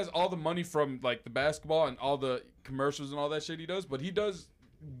 Yeah, he has all the money from like the basketball and all the commercials and all that shit he does, but he does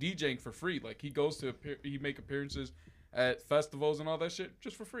DJing for free. Like he goes to he make appearances at festivals and all that shit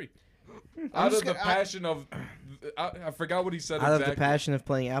just for free. Out of the passion of I forgot what he said Out exactly. of the passion of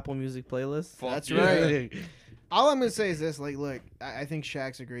playing Apple Music playlists. Fuck That's yeah. right. All I'm gonna say is this: like, look, I think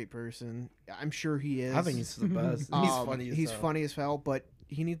Shaq's a great person. I'm sure he is. I think he's the best. He's funny as hell, but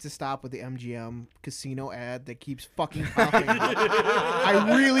he needs to stop with the MGM casino ad that keeps fucking popping up.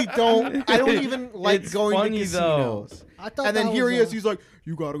 I really don't. I don't even like going to casinos. And then here he is. He's like,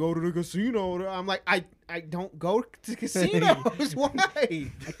 "You gotta go to the casino." I'm like, I don't go to casinos.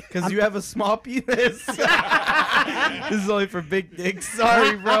 Why? Because you have a small penis. This is only for big dicks.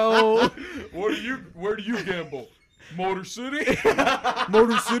 Sorry, bro. Where do you gamble? Motor City?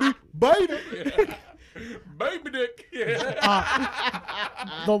 Motor City? Beta. Yeah. Baby dick.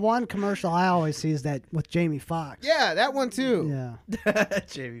 Yeah. The one commercial I always see is that with Jamie Foxx. Yeah, that one too. Yeah.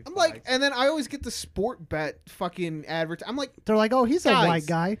 Jamie I'm like, and then I always get the sport bet fucking advert. I'm like, They're like, oh, he's Guys. a white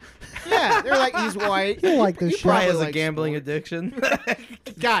guy. yeah, they're like, he's white. He'll like this He shit. probably has like a gambling sport. addiction.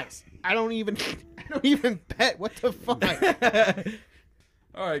 Guys, I don't even bet. What the fuck?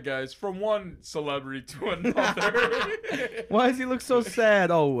 All right, guys. From one celebrity to another. Why does he look so sad?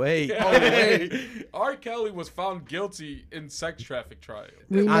 Oh, wait. Oh, wait. R. Kelly was found guilty in sex traffic trial.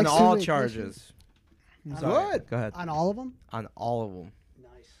 On all charges. Good. Go ahead. On all of them? On all of them.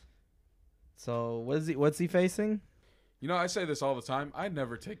 Nice. So what's he facing? You know, I say this all the time. I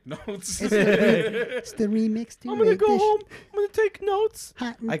never take notes. It's the remix to I'm gonna make go this home. I'm gonna take notes.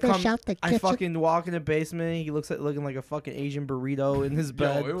 hot and I fresh come. out the I kitchen. fucking walk in the basement. He looking like a fucking Asian burrito in his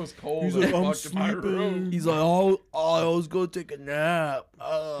bed. Yo, it was cold He's as like, fuck in my room. He's like, oh, I was gonna take a nap.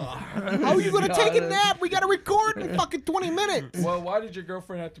 How are you gonna take a nap? We gotta record in fucking 20 minutes. Well, why did your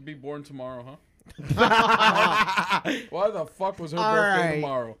girlfriend have to be born tomorrow, huh? Why the fuck was her birthday right.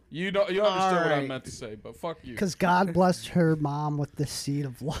 tomorrow? You understood what I right. meant to say, but fuck you. Because God blessed her mom with the seed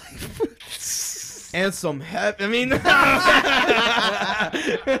of life. And some I mean,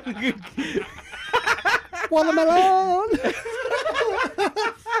 Watermelon!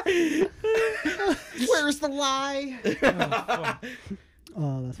 Where's the lie?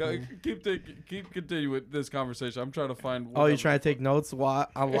 Oh, that's funny. Keep continuing with this conversation. I'm trying to find. oh, you're trying to take notes while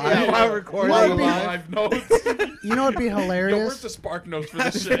live Yeah, while yeah. recording? Well, live notes. You know what'd be Yo, where's hilarious? the spark notes for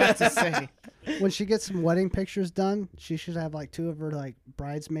this shit? to say. When she gets some wedding pictures done, she should have like two of her like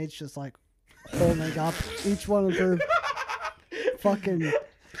bridesmaids just like holding up each one of her fucking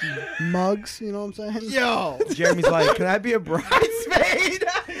mugs. You know what I'm saying? Yo, Jeremy's like, can I be a bridesmaid?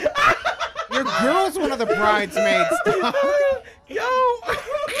 your girl's one of the bridesmaids. Yo.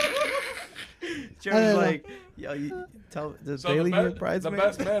 Jeremy's like, yo, you tell does So Bailey be a the bridesmaid?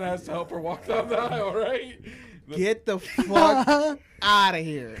 best man has to help her walk down the aisle, right? Get the fuck out of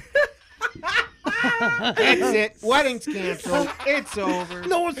here. That's it. Wedding's canceled. It's over.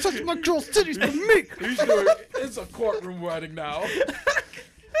 No one touched my girl's titties but me. He's doing, it's a courtroom wedding now.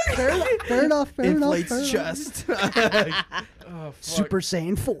 Fair enough. Fair enough. Fair Inflates enough. chest. Oh, fuck. Super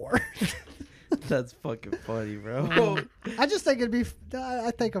Saiyan 4. That's fucking funny, bro. Well, I just think it'd be.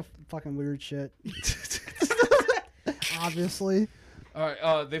 I think of fucking weird shit. Obviously. all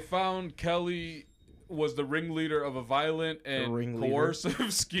right. They found Kelly was the ringleader of a violent and ringleader.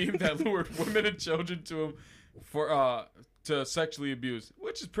 coercive scheme that lured women and children to him for to sexually abuse,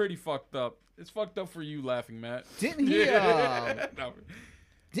 which is pretty fucked up. It's fucked up for you laughing, Matt. Didn't he? No.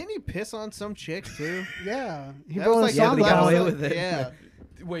 Didn't he piss on some chick too? Yeah. He That wrote was a like yeah, song but he got about away it. with it. Yeah.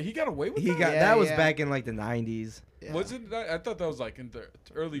 Wait, he got away with He that? got Yeah, that was yeah. back in like the 90s. Yeah. Was it? I thought that was like in the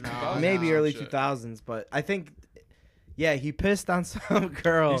early 2000s. Maybe or early some shit. 2000s, but I think yeah, he pissed on some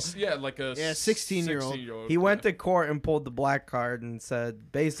girl. Yeah, like a 16-year-old. 16-year-old. He went to court and pulled the black card and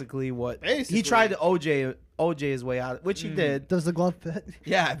said basically what he Basically. tried to OJ his way out, which he did. Does the glove fit?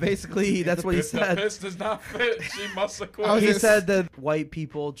 Yeah, basically that's what he If the said. piss does not fit, she must have I was quit. He just- said that white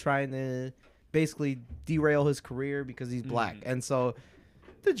people trying to basically derail his career because he's black, and so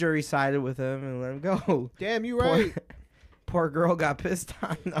the jury sided with him and let him go. Damn, you Poor, right. poor girl got pissed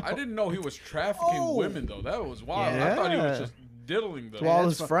on. I didn't know he was trafficking Oh. women though. That was wild. I thought he was Yeah. just diddling them. To all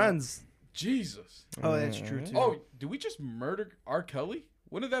that's his fucked friends. Jesus. Oh, that's true too. Oh, did we just murder R. Kelly?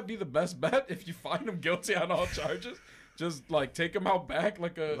 Wouldn't that be the best bet if you find him guilty on all charges? Just like take him out back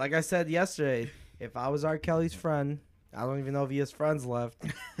like a. Like I said yesterday, if I was R. Kelly's friend, I don't even know if he has friends left.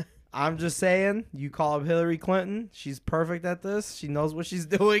 I'm just saying, you call up Hillary Clinton. She's perfect at this. She knows what she's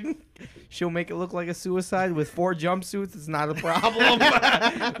doing. She'll make it look like a suicide with 4 jumpsuits. It's not a problem.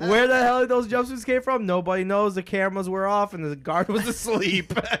 Where the hell did those jumpsuits came from? Nobody knows. The cameras were off and the guard was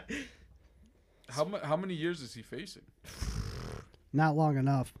asleep. How many years is he facing? Not long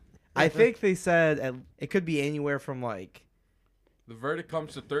enough. I think they said it could be anywhere from like The verdict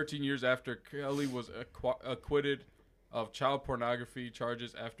comes to 13 years after Kelly was acquitted of child pornography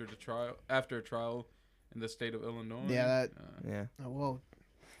charges after a trial in the state of Illinois. Yeah, that. yeah. Oh, whoa.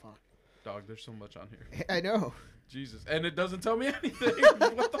 Dog, there's so much on here. I know. Jesus, and it doesn't tell me anything.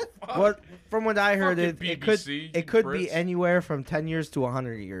 What the fuck? From what I heard, it could Brits. be anywhere from 10 years to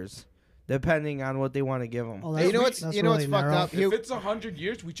 100 years, depending on what they want to give them. Oh, you know what's really fucked up? If it's 100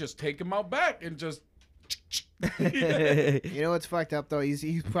 years, we just take him out back and just. You know what's fucked up though?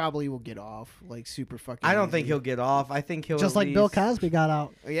 He probably will get off like super fucking. I don't easy. think he'll get off. I think he'll just like Bill Cosby got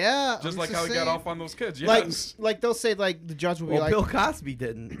out. Yeah, just I'm like how he got off on those kids. Like, Yes. like they'll say like the judge will be like, Bill Cosby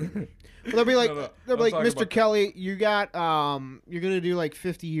didn't. well, they'll be like, No, they'll be I'm like, talking Mr. about- Kelly, you got you're gonna do like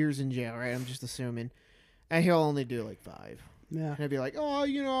 50 years in jail, right? I'm just assuming, and he'll only do like 5. Yeah. And I'd be like, oh,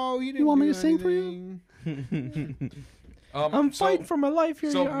 you know, he didn't. want me do to sing for you? anything." I'm fighting for my life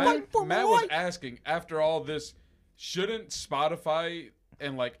here. So you are. Matt was asking, after all this, shouldn't Spotify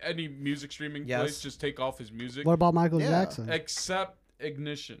and like any music streaming place just take off his music What about Michael Yeah. Jackson? except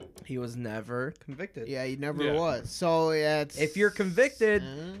Ignition? He was never convicted. Yeah, he never Yeah. was. So yeah, it's, If you're convicted,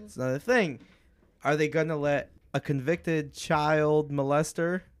 it's another thing. Are they gonna let a convicted child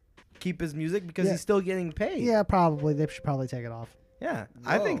molester keep his music because Yeah. he's still getting paid? Yeah, probably. They should probably take it off. Yeah,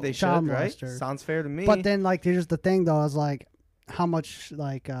 I think they should. Child Right? molester. Sounds fair to me. But then, like, here's the thing, though, is like, how much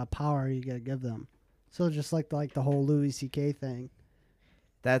like power are you gonna give them? So just like the whole Louis C.K. thing.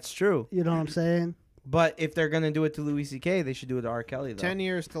 that's true. You know what I'm saying? But if they're gonna do it to Louis C.K., they should do it to R. Kelly though. 10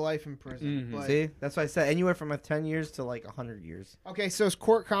 years to life in prison. Mhm. But- See, that's why I said anywhere from 10 years to like 100 years. Okay, so his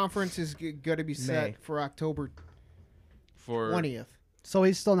court conference is going to be set May. for October For 20th. So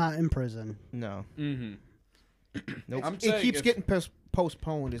he's still not in prison. No, Mm-hmm. nope. I'm It saying keeps if- getting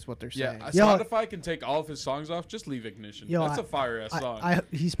postponed, is what they're Yeah, saying. Yo. Spotify can take all of his songs off. Just leave Ignition. Yo, That's a fire ass song.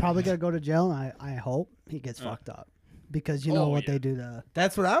 He's probably gonna go to jail, and I hope he gets fucked up because you know Oh, what yeah. they do to.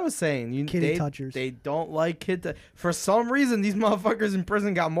 That's what I was saying. Kitty touchers. They don't like for some reason, these motherfuckers in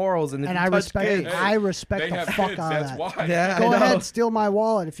prison got morals, and if And you I touch respect. kids, Hey, I respect they the have fuck kids. out of That's that. why. Yeah, Go I know. ahead, steal my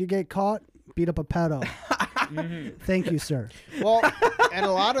wallet. If you get caught, beat up a pedo. Mhm. Thank you, sir. Well, and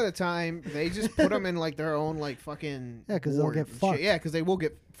a lot of the time, they just put them in like their own like fucking. Yeah, 'cause they'll ward get and shit. fucked. Yeah, because they will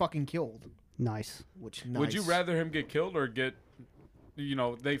get fucking killed. Nice. Which Would you nice. rather him get killed or get,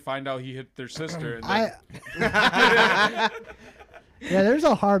 they find out he hit their sister? And I. then, Yeah, there's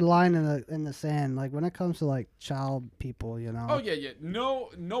a hard line in the sand. Like when it comes to like child people, you know. oh yeah. No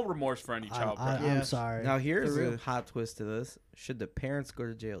remorse for any child. I'm Yes. sorry. Now here's For a real. hot twist to this: should the parents go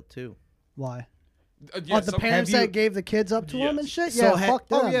to jail too? Why? Yeah, Oh, the some- parents have you- that gave the kids up to him and shit. So Yeah, fuck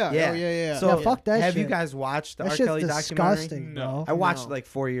them. Oh yeah. Yeah. Oh yeah. Yeah. So Yeah, fuck that have you shit. guys watched the That R. shit's Kelly documentary? disgusting, No. bro. I watched No. it like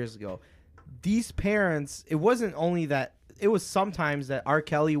 4 years ago. These parents, it wasn't only that, it was sometimes that R.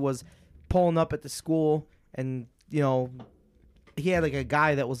 Kelly was pulling up at the school and, he had like a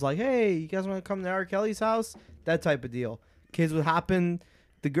guy that was like, hey, you guys want to come to R. Kelly's house? That type of deal. Kids would hop in,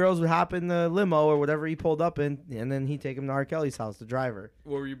 the girls would hop in the limo or whatever he pulled up in, and then he'd take them to R. Kelly's house, the driver.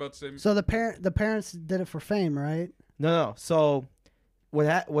 What were you about to say? So the parents did it for fame, right? No. So what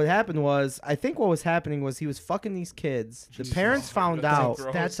happened was, I think what was happening was he was fucking these kids. The parents found That's out.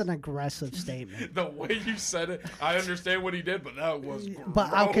 gross. That's an aggressive statement. The way you said it, I understand what he did, but that was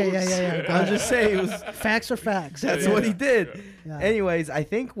But okay, yeah. I'm just saying it was. Facts are facts. That's Yeah. what he did. Yeah. Anyways, I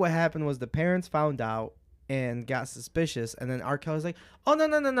think what happened was the parents found out and got suspicious, and then R. Kelly's like, "Oh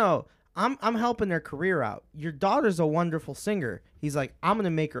no! I'm helping their career out. Your daughter's a wonderful singer." He's like, "I'm gonna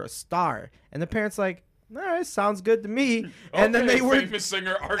make her a star," and the parents like, "All right, sounds good to me." And then Okay, they were, famous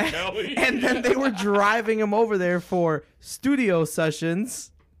singer R. Kelly. and then they were driving him over there for studio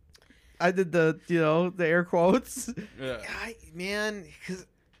sessions. I did the air quotes. Yeah. Man, because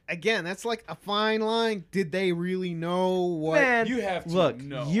again, that's like a fine line. Did they really know what? Man, You have to look.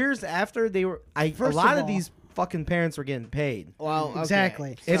 know. Years after they were, a First lot of of all- these fucking parents were getting paid. Well, okay.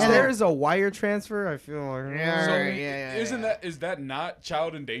 Exactly. If So- there's a wire transfer, I feel like Yeah, So, right, yeah. is that not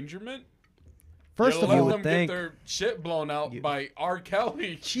child endangerment? First You of let all, would them think. get their shit blown out by R.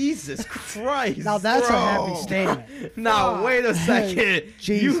 Kelly. Jesus Christ. now that's a happy Bro. statement. No, wait a second.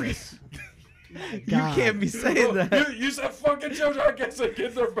 Jesus. You God. can't be saying that. You said fucking children. I guess they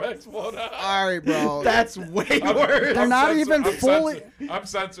get their backs blown out. All right, bro. That's way worse. They're not even fully- I'm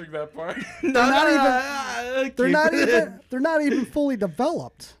censoring that part. No, They're not even fully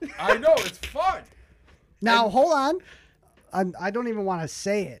developed. I know it's fun. Now hold on. I don't even want to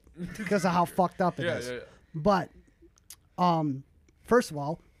say it because of how fucked up it is. Yeah. But, first of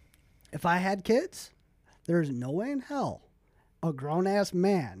all, if I had kids, there's no way in hell a grown ass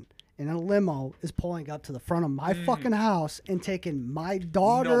man in a limo is pulling up to the front of my fucking house and taking my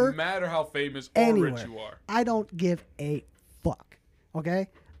daughter No matter how famous or anywhere. rich you are. I don't give a fuck. Okay,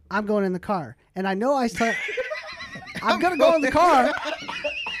 I'm going in the car, and I know I said I'm gonna go in the car.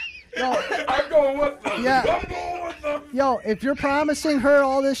 Yo, I'm going with them. Yeah. I'm going with them. yo, if you're promising her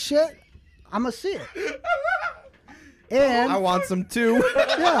all this shit, I'm gonna see it. And I want some too.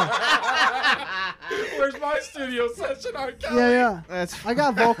 yeah, Where's my studio session, R. Kelly? yeah. That's I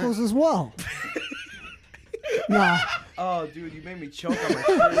got vocals as well. Nah, Oh, dude, you made me choke on my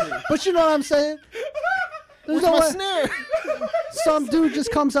shirt. but you know what I'm saying? There's where's my no way snare. some dude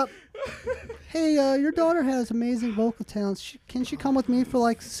just comes up. Hey, your daughter has amazing vocal talents. Can she come with me for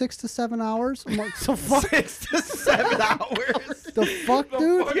like 6 to 7 hours? I'm like, so fuck 6 to 7 hours. the fuck,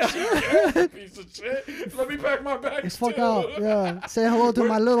 dude. Fuck, piece of shit. Let me pack my bags Just fuck too. out. Yeah. Say hello to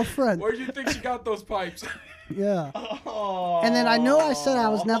my little friend. Where do you think she got those pipes? Yeah. Oh. And then I know I said I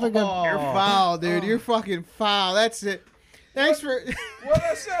was never gonna. You're foul, dude. You're fucking foul. That's it. Thanks for. What'd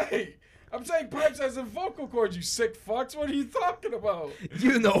I say? I'm saying pipes as in vocal cords, you sick fucks. What are you talking about?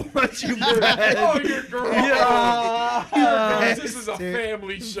 You know what you Oh, read. you're gross. Yeah. This is a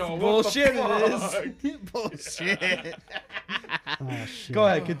family show. Bullshit What the it is. fuck? Bullshit. Oh shit. Go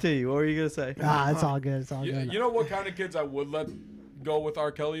ahead, continue. What were you gonna say? Nah, it's all good. It's all good. You know what kind of kids I would let go with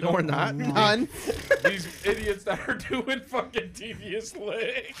R. Kelly? No, we're not. None. These idiots that are doing fucking devious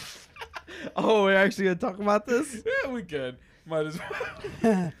licks. Oh, we're actually gonna talk about this? Yeah, we can. Might as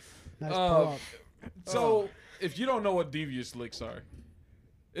well. Nice pull-up. So, if you don't know what devious licks are,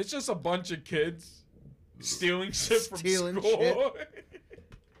 it's just a bunch of kids stealing shit from Stealing school.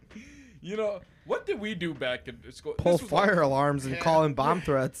 You know, what did we do back in school? Pull This was like- fire alarms and call in bomb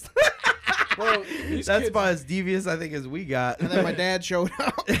threats. Bro, these That's kids, about as devious, I think, as we got. And then my dad showed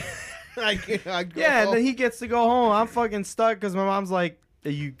up. I go Yeah, and home. then he gets to go home. I'm fucking stuck because my mom's like, "Are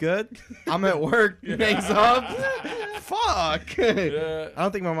you good?" I'm at work. He hangs up. Fuck. Yeah. I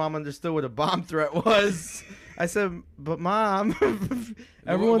don't think my mom understood what a bomb threat was. I said, "But mom,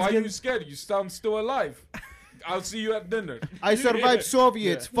 everyone's Why are getting." you scared? I'm still alive. I'll see you at dinner. I survived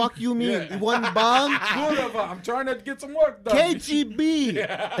Soviets. Yeah. Fuck you mean? Yeah. One bomb? Whatever. I'm trying to get some work done. KGB.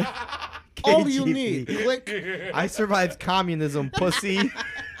 All you need. Click. I survived communism, pussy.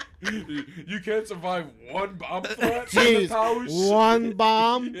 You can't survive one bomb threat. Jeez. Towers. One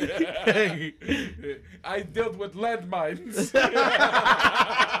bomb. I dealt with landmines.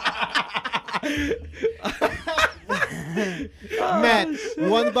 Matt,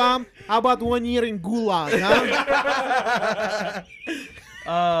 one bomb? How about 1 year in Gulag,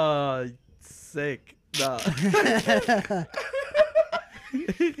 huh? Sick. No.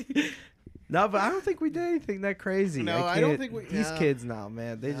 No, but I don't think we did anything that crazy. No, I don't can't- think we- These no. kids now,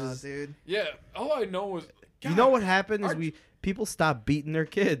 man, they No, just. dude. Yeah. All I know is. You know what happened is Our- people stopped beating their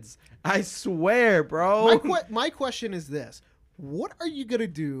kids. I swear, bro. My question is this. What are you going to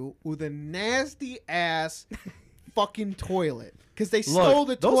do with a nasty ass fucking toilet? Because they stole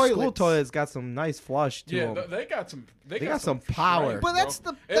the those toilets. school toilets got some nice flush to Yeah, them. they got some. They got some power. strength, But that's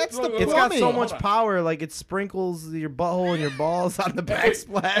bro. the- that's the It's got so plumbing. much Hold on. power, like it sprinkles your butthole and your balls on the Hey,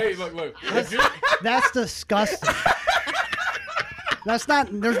 backsplash. hey, look. If you- That's disgusting. That's not.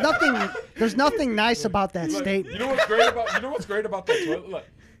 There's nothing nice about that Look, statement. you know what's great about that toilet? Look,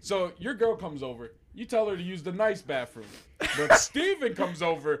 so your girl comes over, you tell her to use the nice bathroom. But Steven comes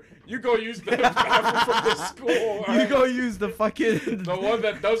over, you go use the bathroom from the school. You right? go use the fucking. The one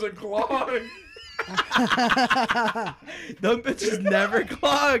that doesn't clog. Them bitches never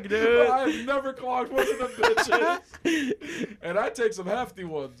clog, dude. I've never clogged one of them bitches. And I take some hefty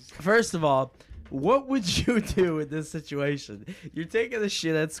ones. First of all, what would you do in this situation? You're taking a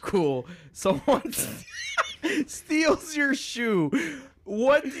shit at school. Someone steals your shoe.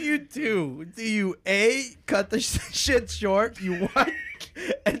 What do you do? Do you A, cut the shit short? You what?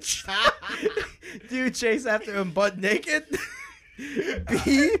 And do you chase after him butt naked?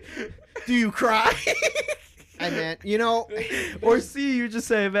 B, do you cry? Hey, man, you know, Or C, you just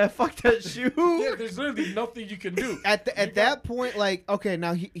say, man, fuck that shoe. Yeah, there's literally nothing you can do. at that point, like, okay,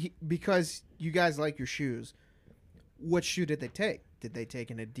 now he because you guys like your shoes, what shoe did they take? Did they take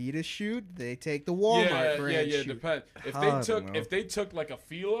an Adidas shoe? Did they take the Walmart brand shoe? Depends. If I they don't took know. if they took like a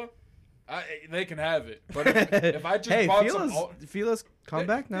Fila, they can have it. But if I just Hey, bought Fila's come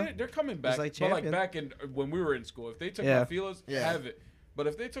back now. They're coming back. like but like champion. back in when we were in school, if they took Yeah. my Filas, Yeah. have it. But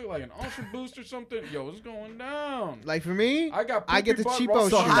if they took like an Ultra Boost or something, yo, it's going down. Like for me, I got I get the poopy butt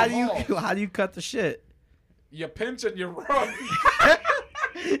cheapo Russell So shoes. how do you cut the shit? You pinch and you run.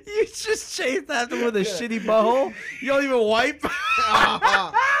 You just chase after with a shitty butthole. You don't even wipe.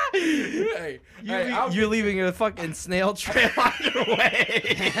 Hey, You're leaving a fucking snail trail on your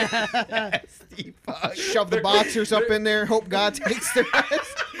way. Nasty fuck. shove the boxers up in there. Hope God takes the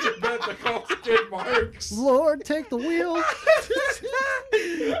rest. bet the Colton Marks. Lord, take the wheel.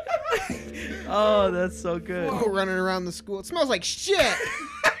 Oh, that's so good. Go running around the school. It smells like shit.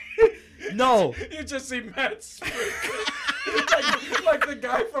 No. You just see Matt sprint. like the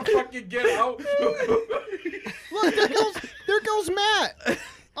guy from fucking Get Out. Look, there goes Matt.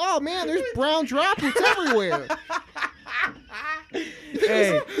 Oh man, there's brown droplets everywhere. You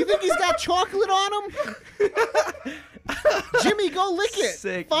think he's got chocolate on him? Jimmy, go lick it.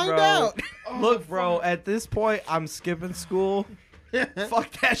 Sick, Find bro. out. Look, bro, at this point, I'm skipping school.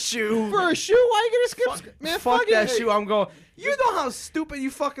 Fuck that shoe. For a shoe? Why you gonna skip? Man, Fuck that it. shoe. I'm going. You know how stupid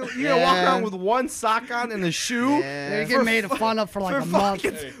you fucking. You're gonna walk around with one sock on and a shoe. They get made fun of for like a month.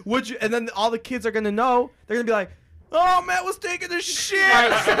 Would you? And then all the kids are gonna know. They're gonna be like, "Oh, Matt was taking a shit."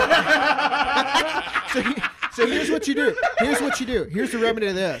 So here's what you do. Here's the remedy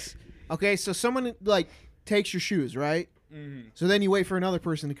to this. Okay, so someone like takes your shoes, right? Mm-hmm. So then you wait for another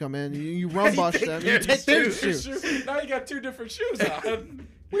person to come in. You run bust them. You take their shoes. Now you got two different shoes on.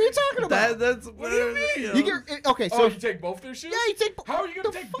 What are you talking about? What do you mean? You get, okay, so you take both their shoes? Yeah, you take. How are you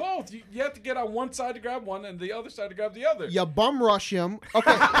gonna take both? You have to get on one side to grab one and the other side to grab the other. You bum rush him.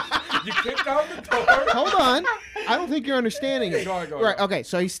 Okay. You kick down the door. Hold on. I don't think you're understanding it. Go on. Right. Okay.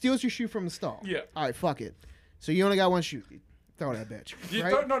 So he steals your shoe from the stall. Yeah. All right. Fuck it. So you only got one shoe. Throw that bitch.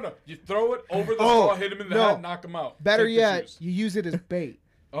 Right? No. You throw it over the stall, hit him in the head, knock him out. Better Take yet, you use it as bait.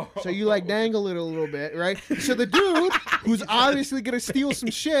 So you like dangle it a little bit, right? So the dude who's obviously gonna steal some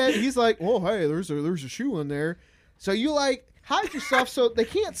shit, he's like, "Oh, hey, there's a shoe in there." So you like hide yourself so they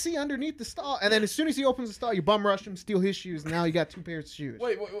can't see underneath the stall, and then as soon as he opens the stall, you bum rush him, steal his shoes, and now you got two pairs of shoes.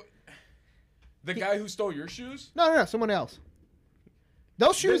 Wait. The guy who stole your shoes? No, someone else.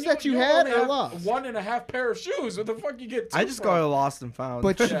 Those shoes that you had are lost. 1.5 pair of shoes. What the fuck you get? I just go to Lost and Found.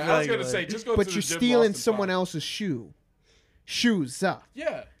 But I was gonna say, just go. But to you're the gym, stealing Lost and someone Found. else's shoes.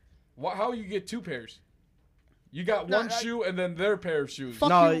 Yeah. How you get two pairs? You got one shoe and then their pair of shoes.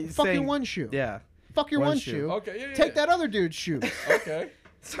 Fuck your one shoe. Yeah. Fuck your one shoe. Okay. Yeah. Take that other dude's shoes. Okay.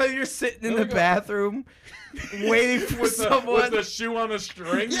 So you're sitting in the bathroom, waiting for someone with the shoe on a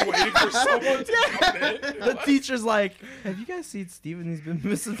string, waiting for someone to come in. The teacher's like, "Have you guys seen Steven? He's been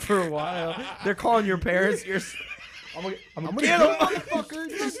missing for a while." They're calling your parents. I'm gonna get him, motherfucker.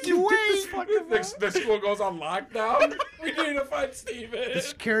 Just you wait. The school goes on lockdown. We need to find Steven. The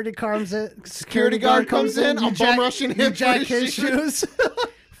security comes in. Security guard comes in. I'm bum rushing him. Jack his shoes.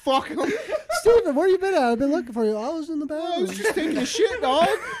 Fuck him. Steven, where you been at? I've been looking for you. I was in the bathroom. I was just taking a shit, dog.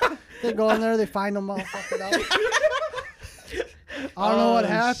 They go in there. They find them all fucking up. I don't know what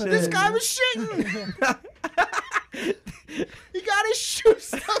happened. This guy was shitting. He got his shoes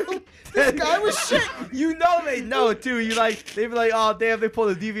stolen. This guy was shitting. You know they know too. They be like, "Oh damn, they pulled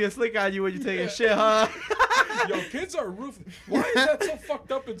a devious lick on you when you taking shit, huh?" Yo, kids are ruthless. Why is that so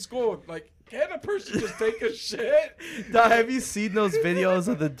fucked up in school? Like, can a person just take a shit? Now, have you seen those videos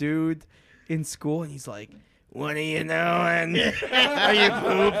of the dude in school and he's like, "What are you doing? Are you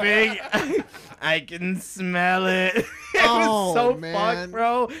pooping? I can smell it." It was so fucked,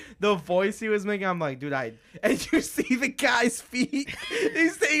 bro. The voice he was making, I'm like, dude, and you see the guy's feet.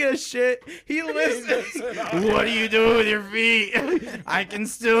 He's taking a shit. He listens. "What are you doing with your feet? I can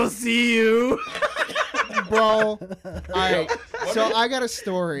still see you." Bro, alright. So I got a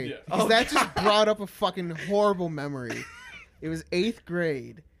story. Yeah. That just brought up a fucking horrible memory. It was 8th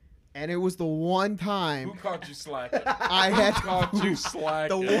grade. And it was the one time Who caught you slacking? I had Who caught you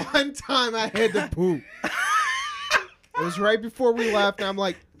slacking? the one time I had to poop. It was right before we left, and I'm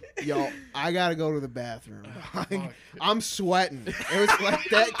like, "Yo, I gotta go to the bathroom." I'm sweating. It was like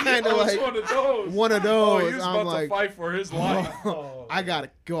that kind of like one of those. one of Oh, those. he was I'm about like, to fight for his life. I gotta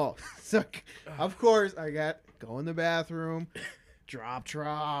go. So, of course, I go in the bathroom, drop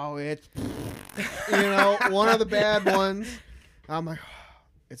trow. It's one of the bad ones. I'm like,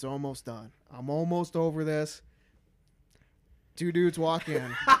 it's almost done. I'm almost over this. Two dudes walk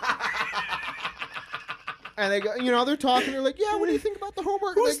in. And they go, they're talking. They're like, "Yeah, what do you think about the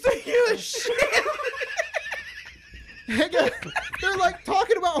homework?" Who's taking a shit? They're like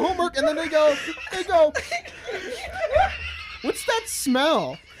talking about homework, and then they go, "What's that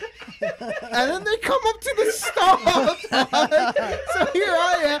smell?" And then they come up to the stall. So here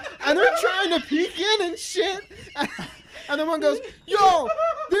I am, and they're trying to peek in and shit. And then one goes, "Yo,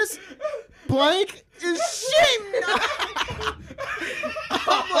 this blank is shit."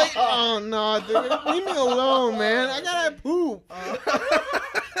 I'm like, "Oh no, dude, leave me alone, man. I gotta poop."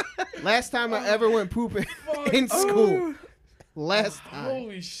 Last time I ever went pooping in school. Last time.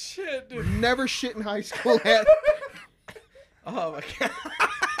 Holy shit, dude. Never shit in high school. Oh my god.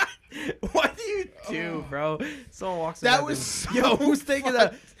 What do you do, bro? Someone walks in. That was so yo, who's taking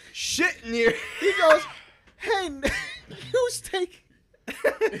a shit in here? He goes, "Hey, who's taking?"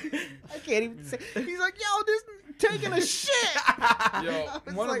 I can't even say. He's like, "Yo, this taking a shit." Yo,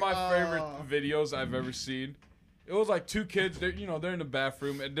 one of my favorite videos I've ever seen. It was like two kids. They're in the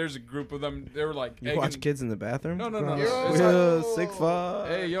bathroom, and there's a group of them. They were like, you watch kids in the bathroom? No. Yo, 6'5".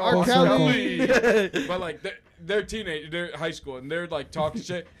 Hey, yo, R. Kelly. But like they're teenage, they're high school, and they're like talking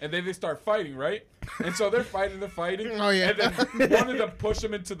shit, and then they start fighting, right? And so they're fighting. Oh yeah. And then one of them push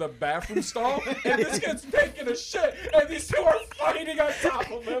him into the bathroom stall, and this kid's taking a shit, and these two are fighting on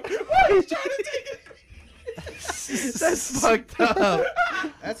top of him. He's trying to take it. That's fucked up.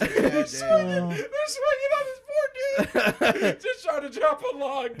 That's a bad They're swinging on this poor dude. Just trying to drop a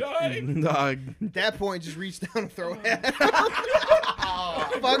log, dog. Dog. At that point, just reach down and throw it at him.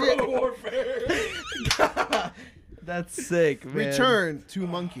 Fuck it. Warfare. That's sick, man. Return to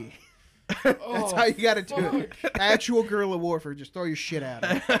monkey. That's how you gotta do it. Actual guerrilla warfare. Just throw your shit at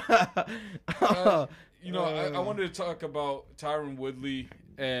him. I wanted to talk about Tyron Woodley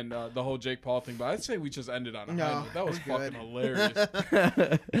and the whole Jake Paul thing, but I'd say we just ended on a high note. That was fucking hilarious.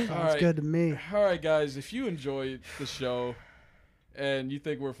 Sounds good to me. All right, guys, if you enjoyed the show and you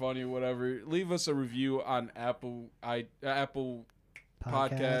think we're funny or whatever, leave us a review on Apple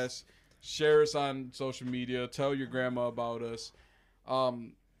Podcasts. Share us on social media. Tell your grandma about us.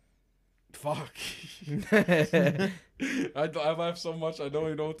 Fuck. I laugh so much I don't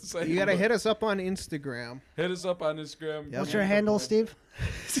even know what to say. You gotta hit us up on Instagram. Hit us up on Instagram. Yep. What's your handle, Steve?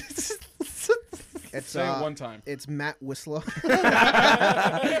 Say it one time. It's Matt Whistler.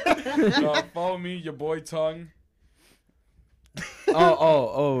 Follow me, your boy Tongue.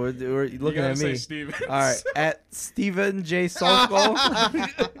 We're looking at me. Steven. All right, at Steven J. Solko.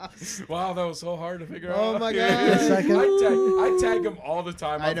 Wow, that was so hard to figure out. Oh my god! I tag him all the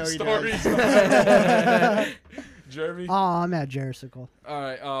time on the stories. Jeremy. Oh, I'm at Jersicle. All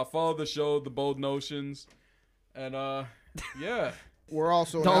right, follow the show, The Bold Notions, and yeah. We're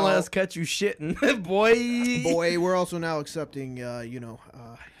also don't let us catch you shitting, boy. We're also now accepting,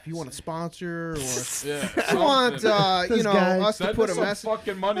 if you want to sponsor or you want, us to put a message.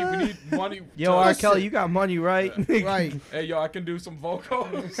 Fucking money. We need money. Yo, R. Kelly, you got money, right? Yeah. Right. Hey, yo, I can do some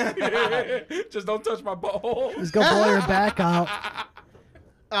vocals. Just don't touch my butthole. Just go blow your back out.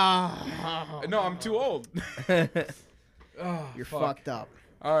 No, I'm too old. You're fucked up.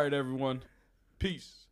 All right, everyone. Peace.